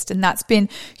exist. And that's been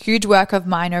huge work of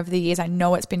mine over the years. I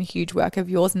know it's been huge work of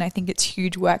yours, and I think it's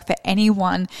huge work for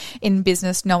anyone in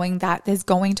business, knowing that there's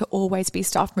going to always be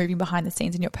stuff moving behind the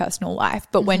scenes in your personal life.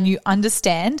 But when you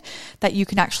understand that you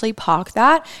can actually park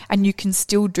that and you can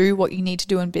still do what you need to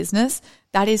do in business,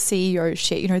 that is CEO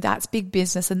shit. You know, that's big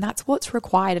business and that's what's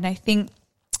required. And I think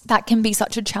that can be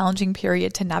such a challenging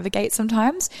period to navigate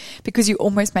sometimes, because you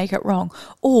almost make it wrong.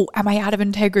 Oh, am I out of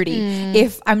integrity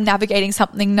if I'm navigating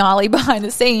something gnarly behind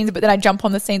the scenes, but then I jump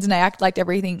on the scenes and I act like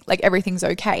everything's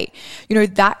okay? You know,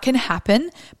 that can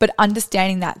happen, but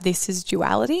understanding that this is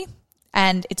duality.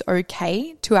 And it's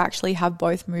okay to actually have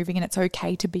both moving, and it's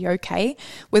okay to be okay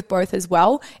with both as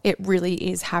well. It really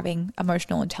is having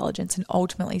emotional intelligence and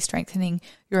ultimately strengthening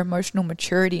your emotional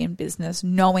maturity in business,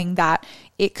 knowing that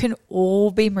it can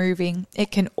all be moving,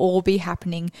 it can all be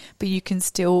happening, but you can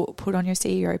still put on your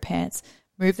CEO pants,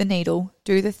 move the needle,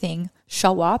 do the thing,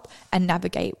 show up and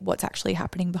navigate what's actually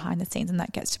happening behind the scenes, and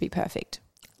that gets to be perfect.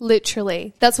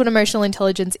 Literally. That's what emotional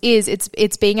intelligence is.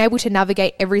 It's being able to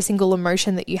navigate every single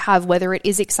emotion that you have, whether it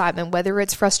is excitement, whether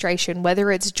it's frustration,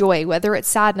 whether it's joy, whether it's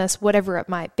sadness, whatever it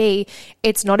might be.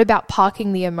 It's not about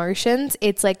parking the emotions.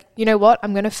 It's like, you know what?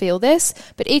 I'm going to feel this,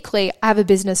 but equally I have a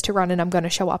business to run and I'm going to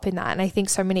show up in that. And I think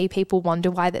so many people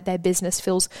wonder why that their business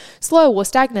feels slow or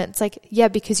stagnant. It's like, yeah,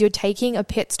 because you're taking a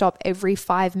pit stop every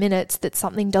 5 minutes that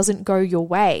something doesn't go your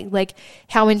way. Like,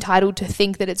 how entitled to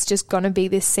think that it's just going to be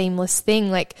this seamless thing.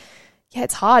 Like, yeah,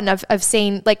 it's hard. And I've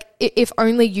seen, like, if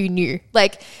only you knew.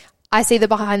 Like, I see the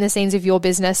behind the scenes of your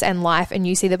business and life, and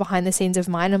you see the behind the scenes of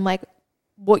mine. I'm like,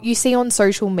 what you see on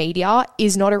social media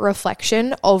is not a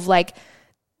reflection of, like,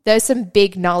 there's some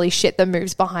big gnarly shit that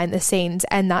moves behind the scenes,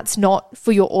 and that's not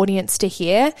for your audience to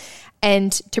hear.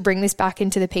 And to bring this back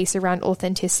into the piece around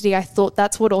authenticity, I thought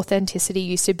that's what authenticity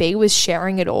used to be, was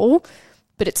sharing it all,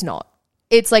 but it's not.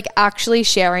 It's like actually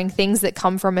sharing things that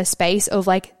come from a space of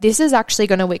like, this is actually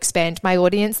going to expand my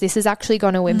audience. This is actually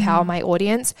going to empower my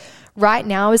audience. Right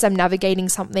now, as I'm navigating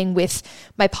something with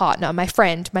my partner, my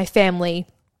friend, my family,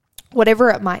 whatever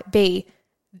it might be,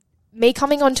 me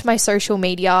coming onto my social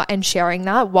media and sharing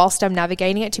that whilst I'm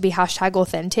navigating it to be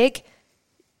 #authentic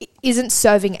isn't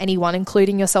serving anyone,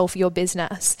 including yourself or your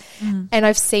business. And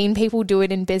I've seen people do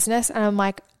it in business, and I'm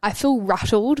like, I feel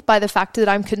rattled by the fact that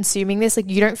I'm consuming this. Like,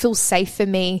 you don't feel safe for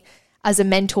me as a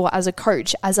mentor, as a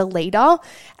coach, as a leader.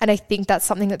 And I think that's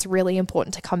something that's really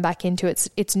important to come back into.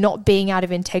 It's not being out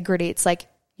of integrity. It's like,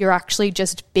 you're actually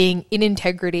just being in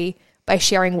integrity by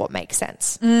sharing what makes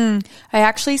sense. I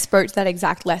actually spoke to that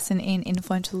exact lesson in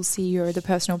Influential CEO, the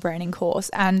personal branding course.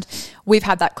 And we've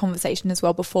had that conversation as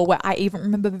well before, where I even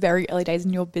remember the very early days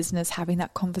in your business having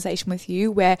that conversation with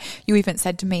you, where you even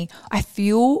said to me, I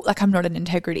feel like I'm not in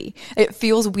integrity. It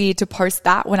feels weird to post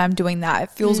that when I'm doing that.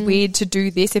 It feels weird to do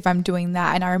this if I'm doing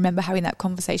that. And I remember having that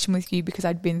conversation with you because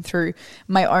I'd been through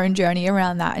my own journey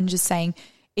around that, and just saying,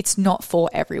 it's not for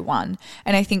everyone.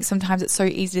 And I think sometimes it's so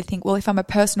easy to think, well, if I'm a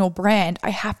personal brand, I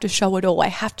have to show it all. I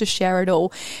have to share it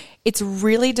all. It's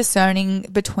really discerning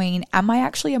between, am I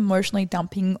actually emotionally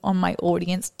dumping on my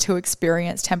audience to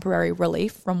experience temporary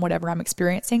relief from whatever I'm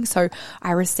experiencing? So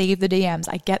I receive the DMs,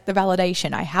 I get the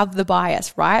validation, I have the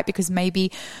bias, right? Because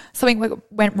maybe something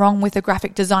went wrong with a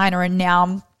graphic designer, and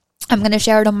now I'm going to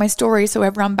share it on my story so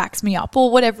everyone backs me up, or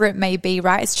whatever it may be,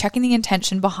 right? It's checking the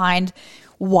intention behind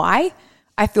why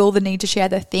I feel the need to share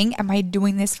the thing. Am I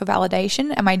doing this for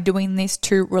validation? Am I doing this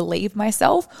to relieve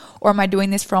myself? Or am I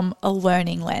doing this from a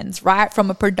learning lens, right?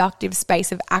 From a productive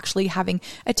space of actually having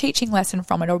a teaching lesson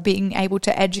from it, or being able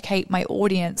to educate my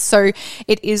audience. So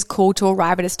it is cool to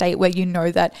arrive at a state where you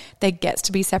know that there gets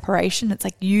to be separation. It's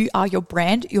like, you are your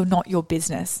brand, you're not your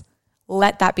business.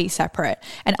 Let that be separate.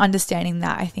 And understanding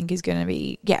that, I think, is going to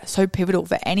be, so pivotal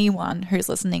for anyone who's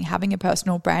listening, having a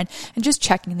personal brand and just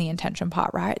checking the intention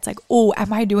part, right? It's like, oh,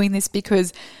 am I doing this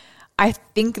because I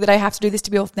think that I have to do this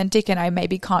to be authentic and I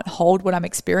maybe can't hold what I'm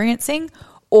experiencing?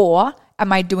 Or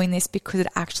am I doing this because it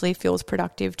actually feels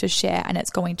productive to share, and it's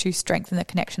going to strengthen the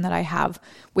connection that I have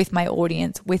with my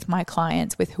audience, with my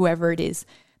clients, with whoever it is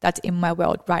that's in my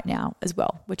world right now as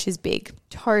well, which is big.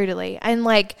 Totally. And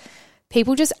like,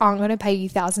 people just aren't going to pay you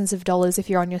thousands of dollars if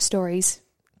you're on your stories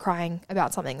crying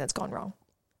about something that's gone wrong,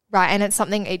 right? And it's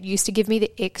something, it used to give me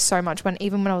the ick so much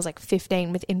even when I was like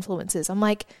 15 with influencers. I'm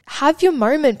like, have your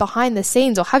moment behind the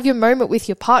scenes, or have your moment with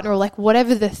your partner, or like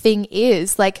whatever the thing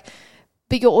is, like,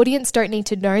 but your audience don't need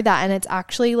to know that. And it's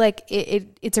actually like,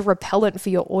 it's a repellent for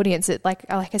your audience. It like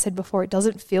I said before, it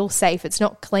doesn't feel safe. It's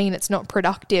not clean. It's not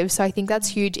productive. So I think that's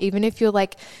huge. Even if you're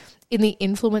like in the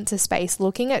influencer space,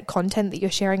 looking at content that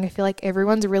you're sharing, I feel like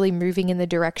everyone's really moving in the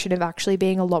direction of actually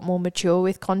being a lot more mature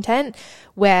with content,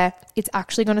 where it's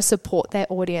actually going to support their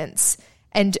audience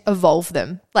and evolve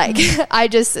them. Like,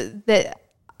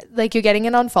 like, you're getting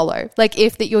an unfollow. Like,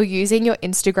 if that you're using your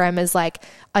Instagram as like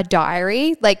a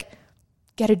diary, like,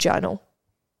 get a journal,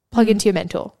 plug into your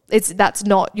mentor. That's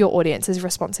not your audience's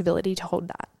responsibility to hold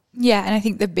that. Yeah, and I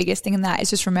think the biggest thing in that is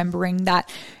just remembering that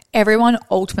everyone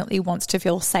ultimately wants to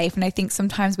feel safe. And I think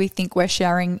sometimes we think we're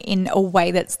sharing in a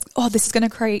way that's, oh, this is going to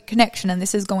create connection and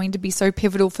this is going to be so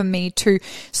pivotal for me to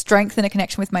strengthen a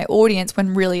connection with my audience,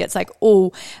 when really it's like,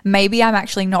 oh, maybe I'm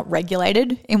actually not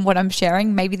regulated in what I'm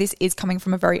sharing. Maybe this is coming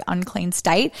from a very unclean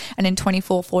state. And in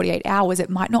 24, 48 hours, it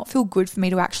might not feel good for me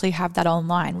to actually have that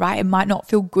online, right? It might not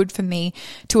feel good for me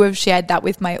to have shared that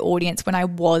with my audience when I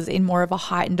was in more of a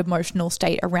heightened emotional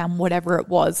state around whatever it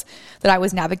was that I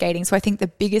was navigating. So I think the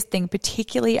biggest biggest thing,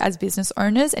 particularly as business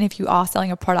owners. And if you are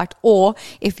selling a product, or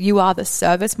if you are the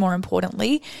service, more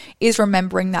importantly, is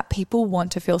remembering that people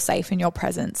want to feel safe in your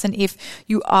presence. And if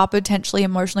you are potentially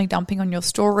emotionally dumping on your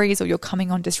stories, or you're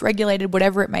coming on dysregulated,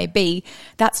 whatever it may be,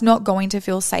 that's not going to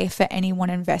feel safe for anyone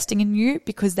investing in you,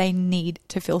 because they need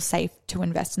to feel safe to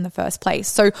invest in the first place.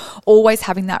 So always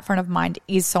having that front of mind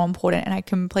is so important. And I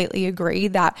completely agree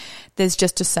that there's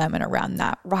just discernment around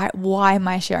that, right? Why am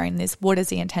I sharing this? What is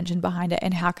the intention behind it?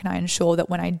 And how can I ensure that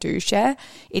when I do share,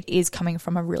 it is coming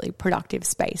from a really productive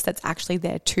space that's actually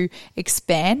there to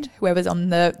expand whoever's on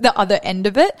the other end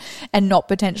of it, and not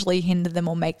potentially hinder them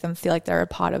or make them feel like they're a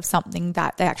part of something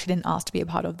that they actually didn't ask to be a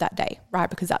part of that day, right?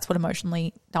 Because that's what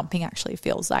emotionally dumping actually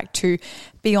feels like, to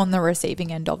be on the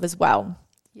receiving end of as well.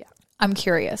 Yeah. I'm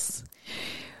curious.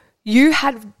 You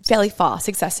had fairly fast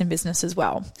success in business as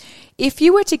well. If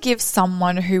you were to give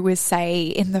someone who was, say,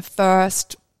 in the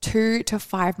first 2 to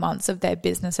 5 months of their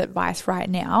business advice right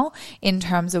now, in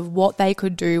terms of what they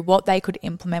could do, what they could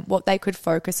implement, what they could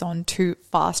focus on to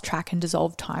fast track and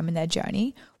dissolve time in their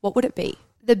journey, what would it be?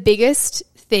 The biggest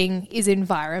thing is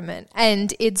environment,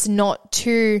 and it's not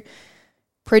to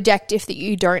project if that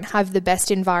you don't have the best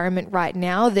environment right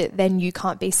now, that then you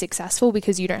can't be successful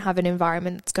because you don't have an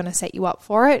environment that's going to set you up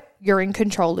for it. You're in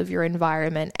control of your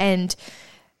environment. And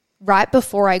right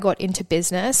before I got into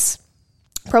business,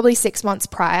 probably 6 months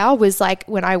prior, was like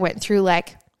when I went through,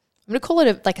 like, I'm going to call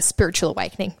it like a spiritual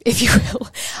awakening, if you will,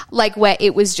 like where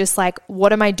it was just like,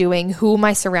 what am I doing? Who am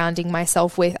I surrounding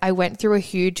myself with? I went through a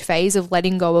huge phase of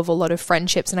letting go of a lot of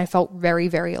friendships, and I felt very,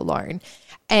 very alone.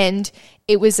 And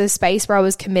it was a space where I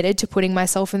was committed to putting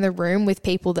myself in the room with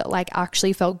people that like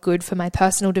actually felt good for my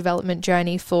personal development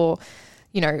journey, for,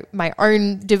 you know, my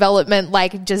own development,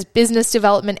 like just business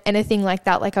development, anything like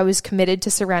that. Like I was committed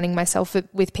to surrounding myself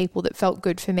with people that felt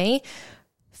good for me.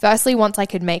 Firstly, once I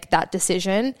could make that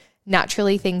decision,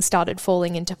 naturally things started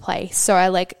falling into place. So I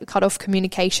like cut off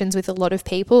communications with a lot of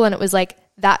people, and it was like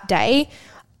that day,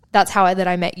 that's how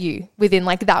I met you within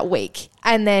like that week.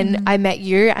 And then I met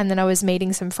you, and then I was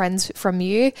meeting some friends from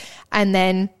you. And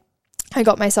then I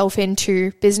got myself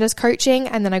into business coaching,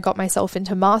 and then I got myself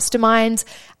into masterminds.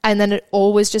 And then it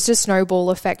all was just a snowball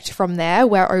effect from there,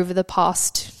 where over the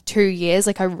past 2 years,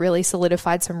 like I really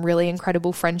solidified some really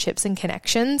incredible friendships and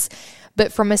connections,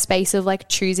 but from a space of like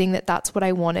choosing that that's what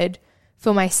I wanted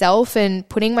for myself, and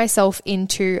putting myself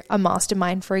into a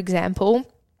mastermind, for example,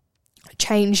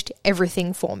 changed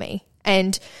everything for me.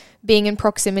 And being in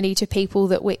proximity to people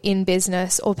that were in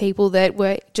business, or people that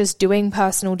were just doing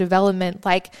personal development,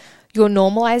 like you're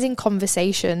normalizing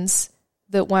conversations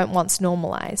that weren't once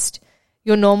normalized.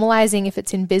 You're normalizing, if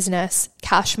it's in business,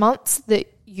 cash months that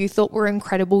you thought were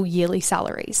incredible yearly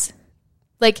salaries.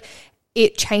 Like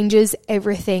it changes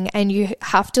everything. And you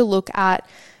have to look at,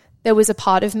 there was a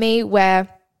part of me where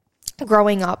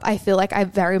growing up, I feel like I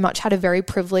very much had a very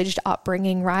privileged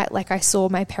upbringing, right? Like I saw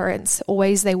my parents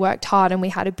always, they worked hard, and we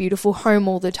had a beautiful home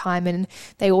all the time, and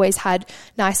they always had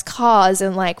nice cars,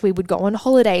 and like we would go on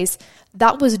holidays.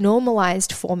 That was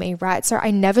normalized for me, right? So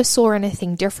I never saw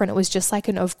anything different. It was just like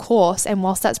an of course. And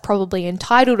whilst that's probably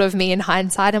entitled of me in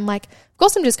hindsight, I'm like, of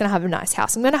course I'm just going to have a nice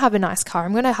house. I'm going to have a nice car.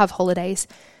 I'm going to have holidays,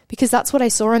 because that's what I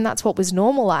saw and that's what was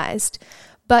normalized.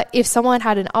 But if someone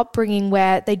had an upbringing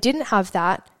where they didn't have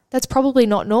that, that's probably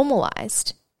not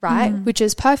normalized, right? Which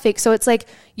is perfect. So it's like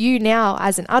you now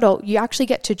as an adult, you actually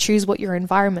get to choose what your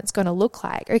environment's going to look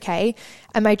like. Okay,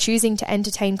 am I choosing to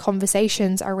entertain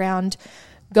conversations around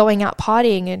going out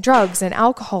partying and drugs and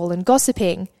alcohol and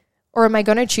gossiping? Or am I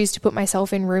going to choose to put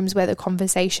myself in rooms where the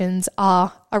conversations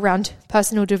are around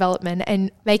personal development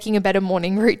and making a better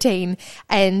morning routine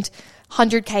and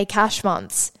 100K cash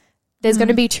months? There's going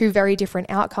to be two very different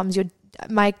outcomes.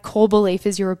 My core belief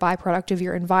is you're a byproduct of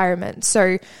your environment.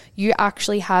 So you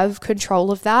actually have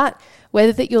control of that,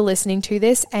 whether that you're listening to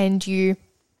this and you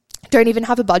don't even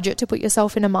have a budget to put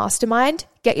yourself in a mastermind,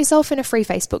 get yourself in a free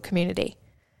Facebook community.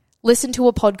 Listen to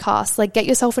a podcast, like get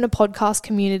yourself in a podcast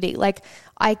community. Like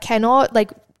I cannot,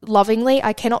 like lovingly,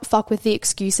 I cannot fuck with the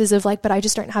excuses of like, but I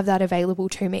just don't have that available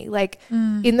to me. Like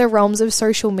in the realms of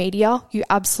social media, you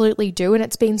absolutely do. And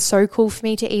it's been so cool for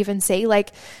me to even see, like,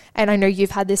 and I know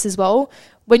you've had this as well,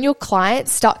 when your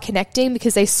clients start connecting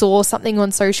because they saw something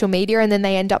on social media and then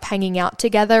they end up hanging out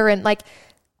together. And like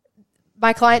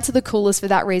my clients are the coolest for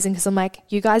that reason, because I'm like,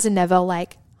 you guys are never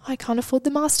like, I can't afford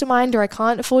the mastermind, or I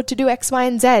can't afford to do X, Y,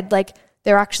 and Z. Like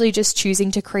they're actually just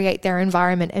choosing to create their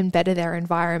environment and better their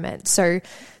environment. So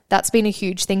that's been a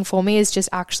huge thing for me, is just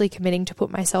actually committing to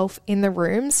put myself in the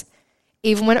rooms,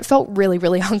 even when it felt really,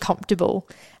 really uncomfortable.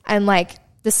 And like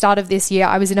the start of this year,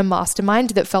 I was in a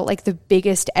mastermind that felt like the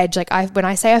biggest edge. Like when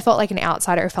I say I felt like an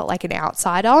outsider, I felt like an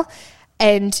outsider.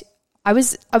 And I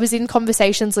was in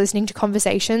conversations, listening to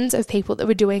conversations of people that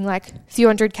were doing like a few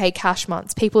 $100K cash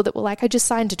months, people that were like, I just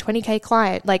signed a $20K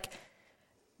client. Like,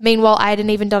 meanwhile, I hadn't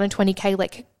even done a $20K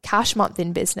like cash month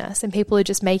in business, and people are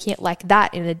just making it like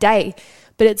that in a day.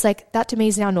 But it's like, that to me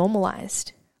is now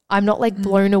normalized. I'm not like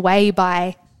blown away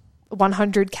by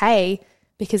 100K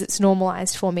because it's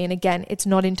normalized for me. And again, it's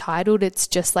not entitled. It's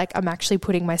just like, I'm actually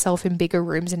putting myself in bigger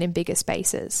rooms and in bigger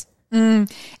spaces.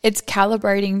 It's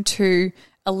calibrating to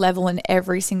a level in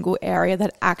every single area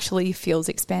that actually feels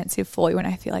expansive for you. And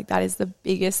I feel like that is the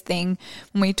biggest thing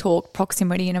when we talk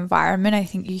proximity and environment. I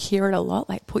think you hear it a lot,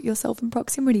 like put yourself in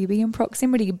proximity, be in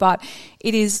proximity, but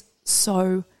it is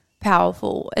so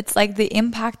powerful. It's like the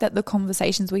impact that the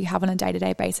conversations we have on a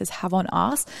day-to-day basis have on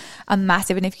us are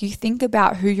massive. And if you think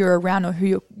about who you're around or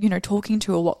who you're, talking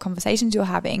to, or what conversations you're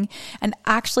having, and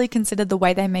actually consider the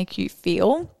way they make you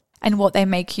feel and what they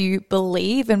make you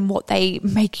believe and what they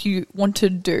make you want to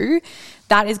do,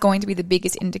 that is going to be the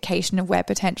biggest indication of where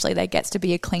potentially there gets to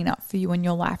be a cleanup for you in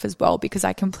your life as well. Because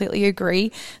I completely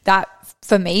agree that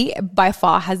for me, by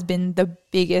far has been the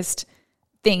biggest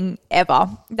thing ever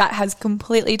that has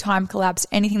completely time collapsed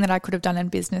anything that I could have done in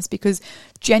business, because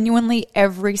genuinely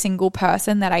every single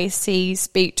person that I see,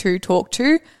 speak to, talk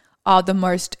to are the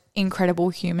most incredible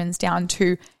humans down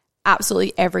to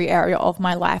absolutely every area of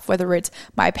my life, whether it's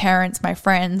my parents, my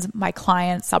friends, my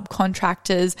clients,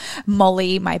 subcontractors,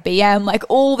 Molly, my BM, like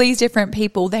all these different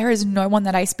people. There is no one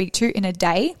that I speak to in a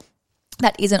day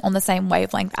that isn't on the same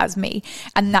wavelength as me.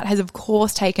 And that has, of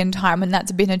course, taken time, and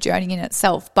that's been a journey in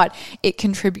itself, but it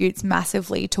contributes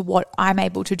massively to what I'm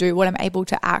able to do, what I'm able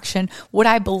to action, what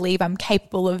I believe I'm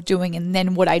capable of doing, and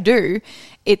then what I do.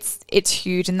 It's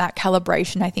huge. And that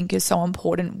calibration, I think, is so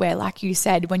important, where, like you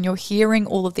said, when you're hearing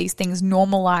all of these things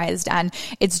normalized and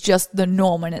it's just the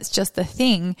norm and it's just the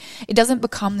thing, it doesn't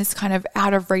become this kind of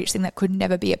out of reach thing that could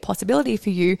never be a possibility for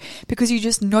you, because you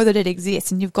just know that it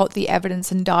exists and you've got the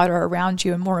evidence and data around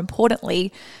you, and more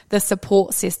importantly, the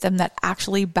support system that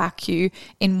actually back you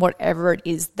in whatever it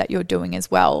is that you're doing as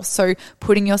well. So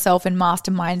putting yourself in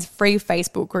masterminds, free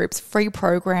Facebook groups, free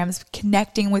programs,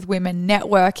 connecting with women,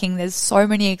 networking, there's so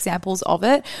many examples of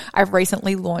it. I've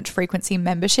recently launched Frequency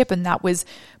Membership, and that was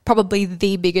probably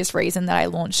the biggest reason that I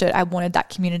launched it. I wanted that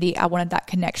community, I wanted that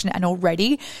connection, and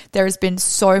already there has been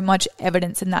so much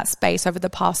evidence in that space over the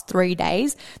past 3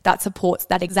 days that supports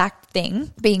that exact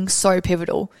thing being so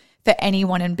pivotal for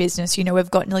anyone in business.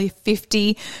 We've got nearly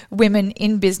 50 women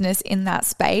in business in that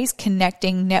space,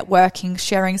 connecting, networking,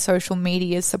 sharing social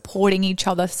media, supporting each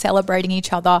other, celebrating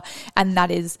each other. And that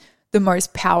is the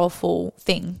most powerful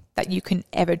thing that you can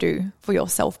ever do for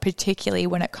yourself, particularly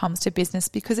when it comes to business,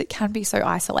 because it can be so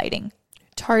isolating.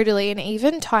 Totally. And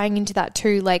even tying into that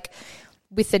too, like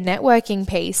with the networking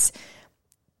piece,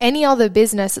 any other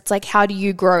business, it's like, how do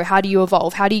you grow? How do you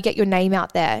evolve? How do you get your name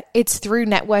out there? It's through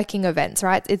networking events,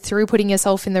 right? It's through putting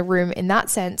yourself in the room. In that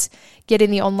sense, get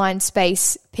in the online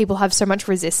space, people have so much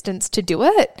resistance to do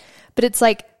it. But it's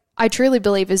like, I truly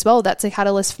believe as well, that's a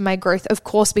catalyst for my growth, of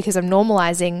course, because I'm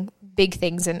normalizing big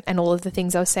things and all of the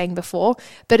things I was saying before.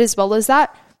 But as well as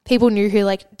that, people knew who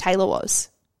like Taylor was.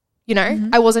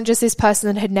 I wasn't just this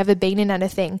person that had never been in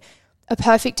anything. A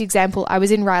perfect example, I was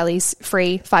in Riley's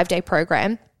free 5-day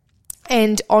program.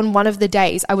 And on one of the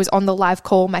days, I was on the live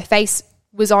call. My face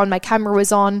was on, my camera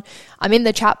was on. I'm in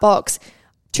the chat box.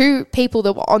 2 people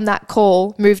that were on that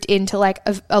call moved into like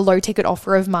a low ticket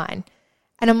offer of mine.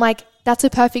 And I'm like, that's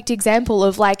a perfect example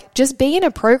of like, just be in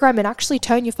a program and actually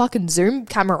turn your fucking Zoom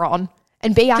camera on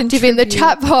and be active in the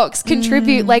chat box,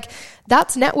 contribute. Like,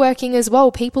 that's networking as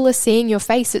well. People are seeing your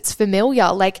face. It's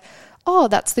familiar. Like, oh,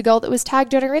 that's the girl that was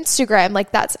tagged on her Instagram.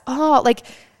 Like, that's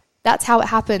how it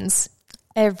happens.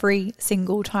 Every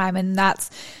single time. And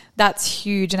that's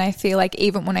huge. And I feel like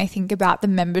even when I think about the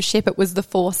membership, it was the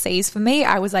 4 C's for me.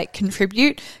 I was like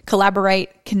contribute,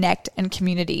 collaborate, connect, and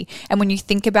community. And when you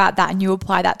think about that and you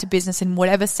apply that to business in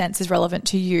whatever sense is relevant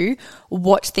to you,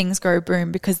 watch things go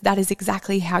boom, because that is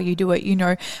exactly how you do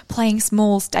it. Playing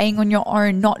small, staying on your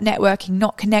own, not networking,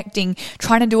 not connecting,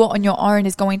 trying to do it on your own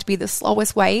is going to be the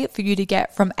slowest way for you to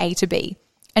get from A to B.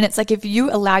 And it's like, if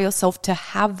you allow yourself to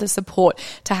have the support,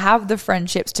 to have the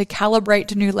friendships, to calibrate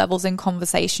to new levels in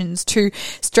conversations, to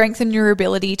strengthen your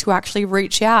ability to actually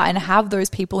reach out and have those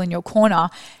people in your corner,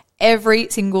 every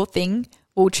single thing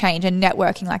will change. And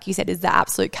networking, like you said, is the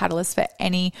absolute catalyst for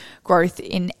any growth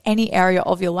in any area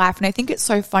of your life. And I think it's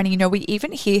so funny, we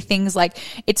even hear things like,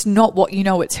 it's not what you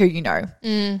know, it's who you know.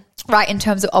 Right, in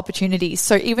terms of opportunities.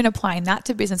 So even applying that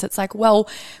to business, it's like, well,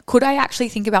 could I actually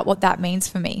think about what that means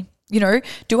for me?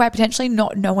 Do I potentially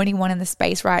not know anyone in the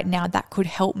space right now that could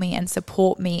help me and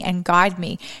support me and guide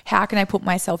me? How can I put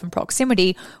myself in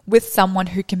proximity with someone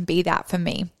who can be that for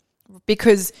me?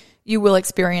 Because you will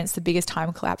experience the biggest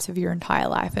time collapse of your entire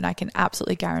life. And I can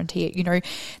absolutely guarantee it.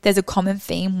 There's a common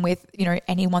theme with,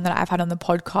 anyone that I've had on the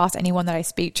podcast, anyone that I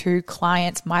speak to,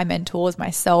 clients, my mentors,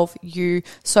 myself, you,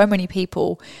 so many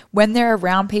people. When they're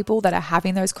around people that are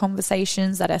having those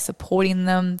conversations, that are supporting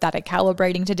them, that are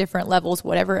calibrating to different levels,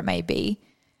 whatever it may be,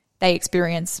 they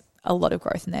experience a lot of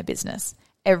growth in their business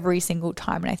every single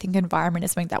time. And I think environment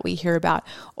is something that we hear about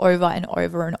over and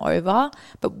over and over.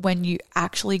 But when you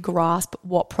actually grasp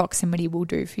what proximity will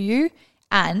do for you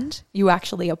and you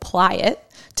actually apply it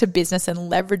to business and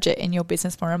leverage it in your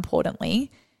business, more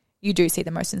importantly, you do see the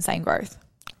most insane growth.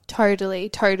 Totally.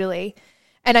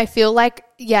 And I feel like,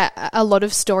 a lot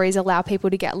of stories allow people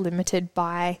to get limited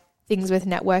by things with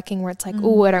networking where it's like,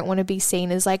 oh, I don't want to be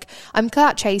seen as like I'm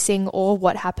clout chasing, or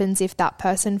what happens if that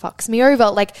person fucks me over.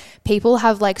 Like, people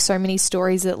have like so many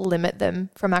stories that limit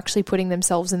them from actually putting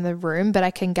themselves in the room. But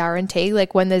I can guarantee,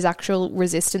 like, when there's actual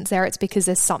resistance there, it's because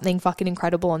there's something fucking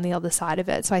incredible on the other side of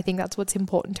it. So I think that's what's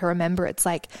important to remember. It's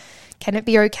like, can it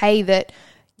be okay that,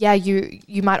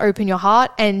 you might open your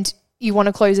heart and you want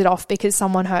to close it off because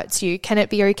someone hurts you? Can it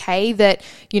be okay that,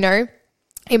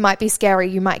 it might be scary,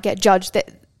 you might get judged,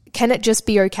 that can it just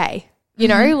be okay?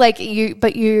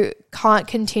 But you can't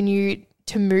continue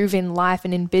to move in life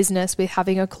and in business with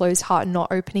having a closed heart and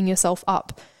not opening yourself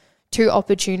up to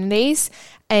opportunities.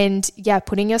 And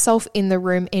putting yourself in the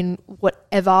room in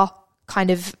whatever kind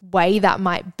of way that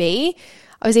might be.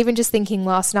 I was even just thinking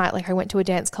last night, like I went to a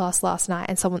dance class last night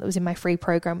and someone that was in my free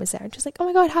program was there and just like, oh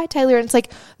my God, hi Taylor. And it's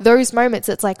like those moments,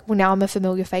 it's like, well, now I'm a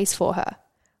familiar face for her.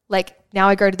 Like, now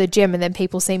I go to the gym and then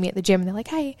people see me at the gym and they're like,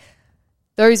 hey,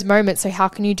 those moments. So how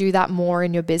can you do that more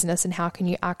in your business, and how can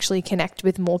you actually connect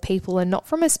with more people, and not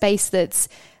from a space that's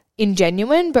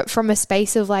ingenuine, but from a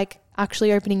space of like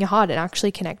actually opening your heart and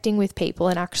actually connecting with people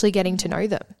and actually getting to know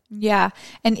them. Yeah.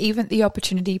 And even the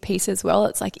opportunity piece as well.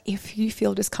 It's like, if you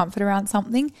feel discomfort around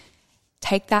something,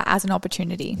 take that as an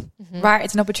opportunity, right?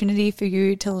 It's an opportunity for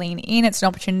you to lean in. It's an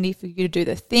opportunity for you to do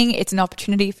the thing. It's an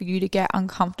opportunity for you to get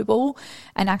uncomfortable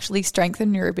and actually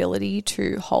strengthen your ability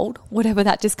to hold whatever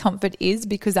that discomfort is,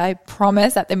 because I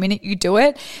promise that the minute you do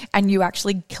it and you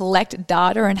actually collect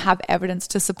data and have evidence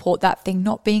to support that thing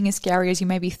not being as scary as you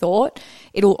maybe thought,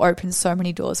 it'll open so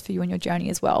many doors for you in your journey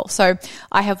as well. So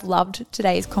I have loved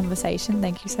today's conversation.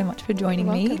 Thank you so much for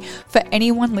joining me. For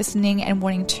anyone listening and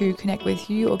wanting to connect with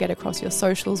you or get across your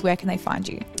socials, where can they find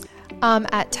you?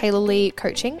 At Taylor Lee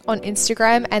Coaching on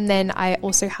Instagram. And then I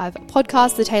also have a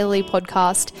podcast, the Taylor Lee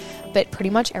Podcast, but pretty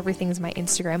much everything is my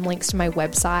Instagram, links to my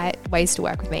website, ways to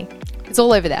work with me. It's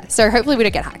all over there. So hopefully we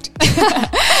don't get hacked.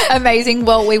 Amazing.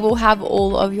 Well, we will have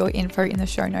all of your info in the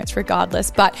show notes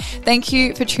regardless. But thank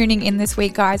you for tuning in this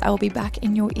week, guys. I will be back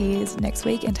in your ears next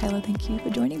week. And Taylor, thank you for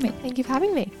joining me. Thank you for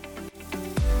having me.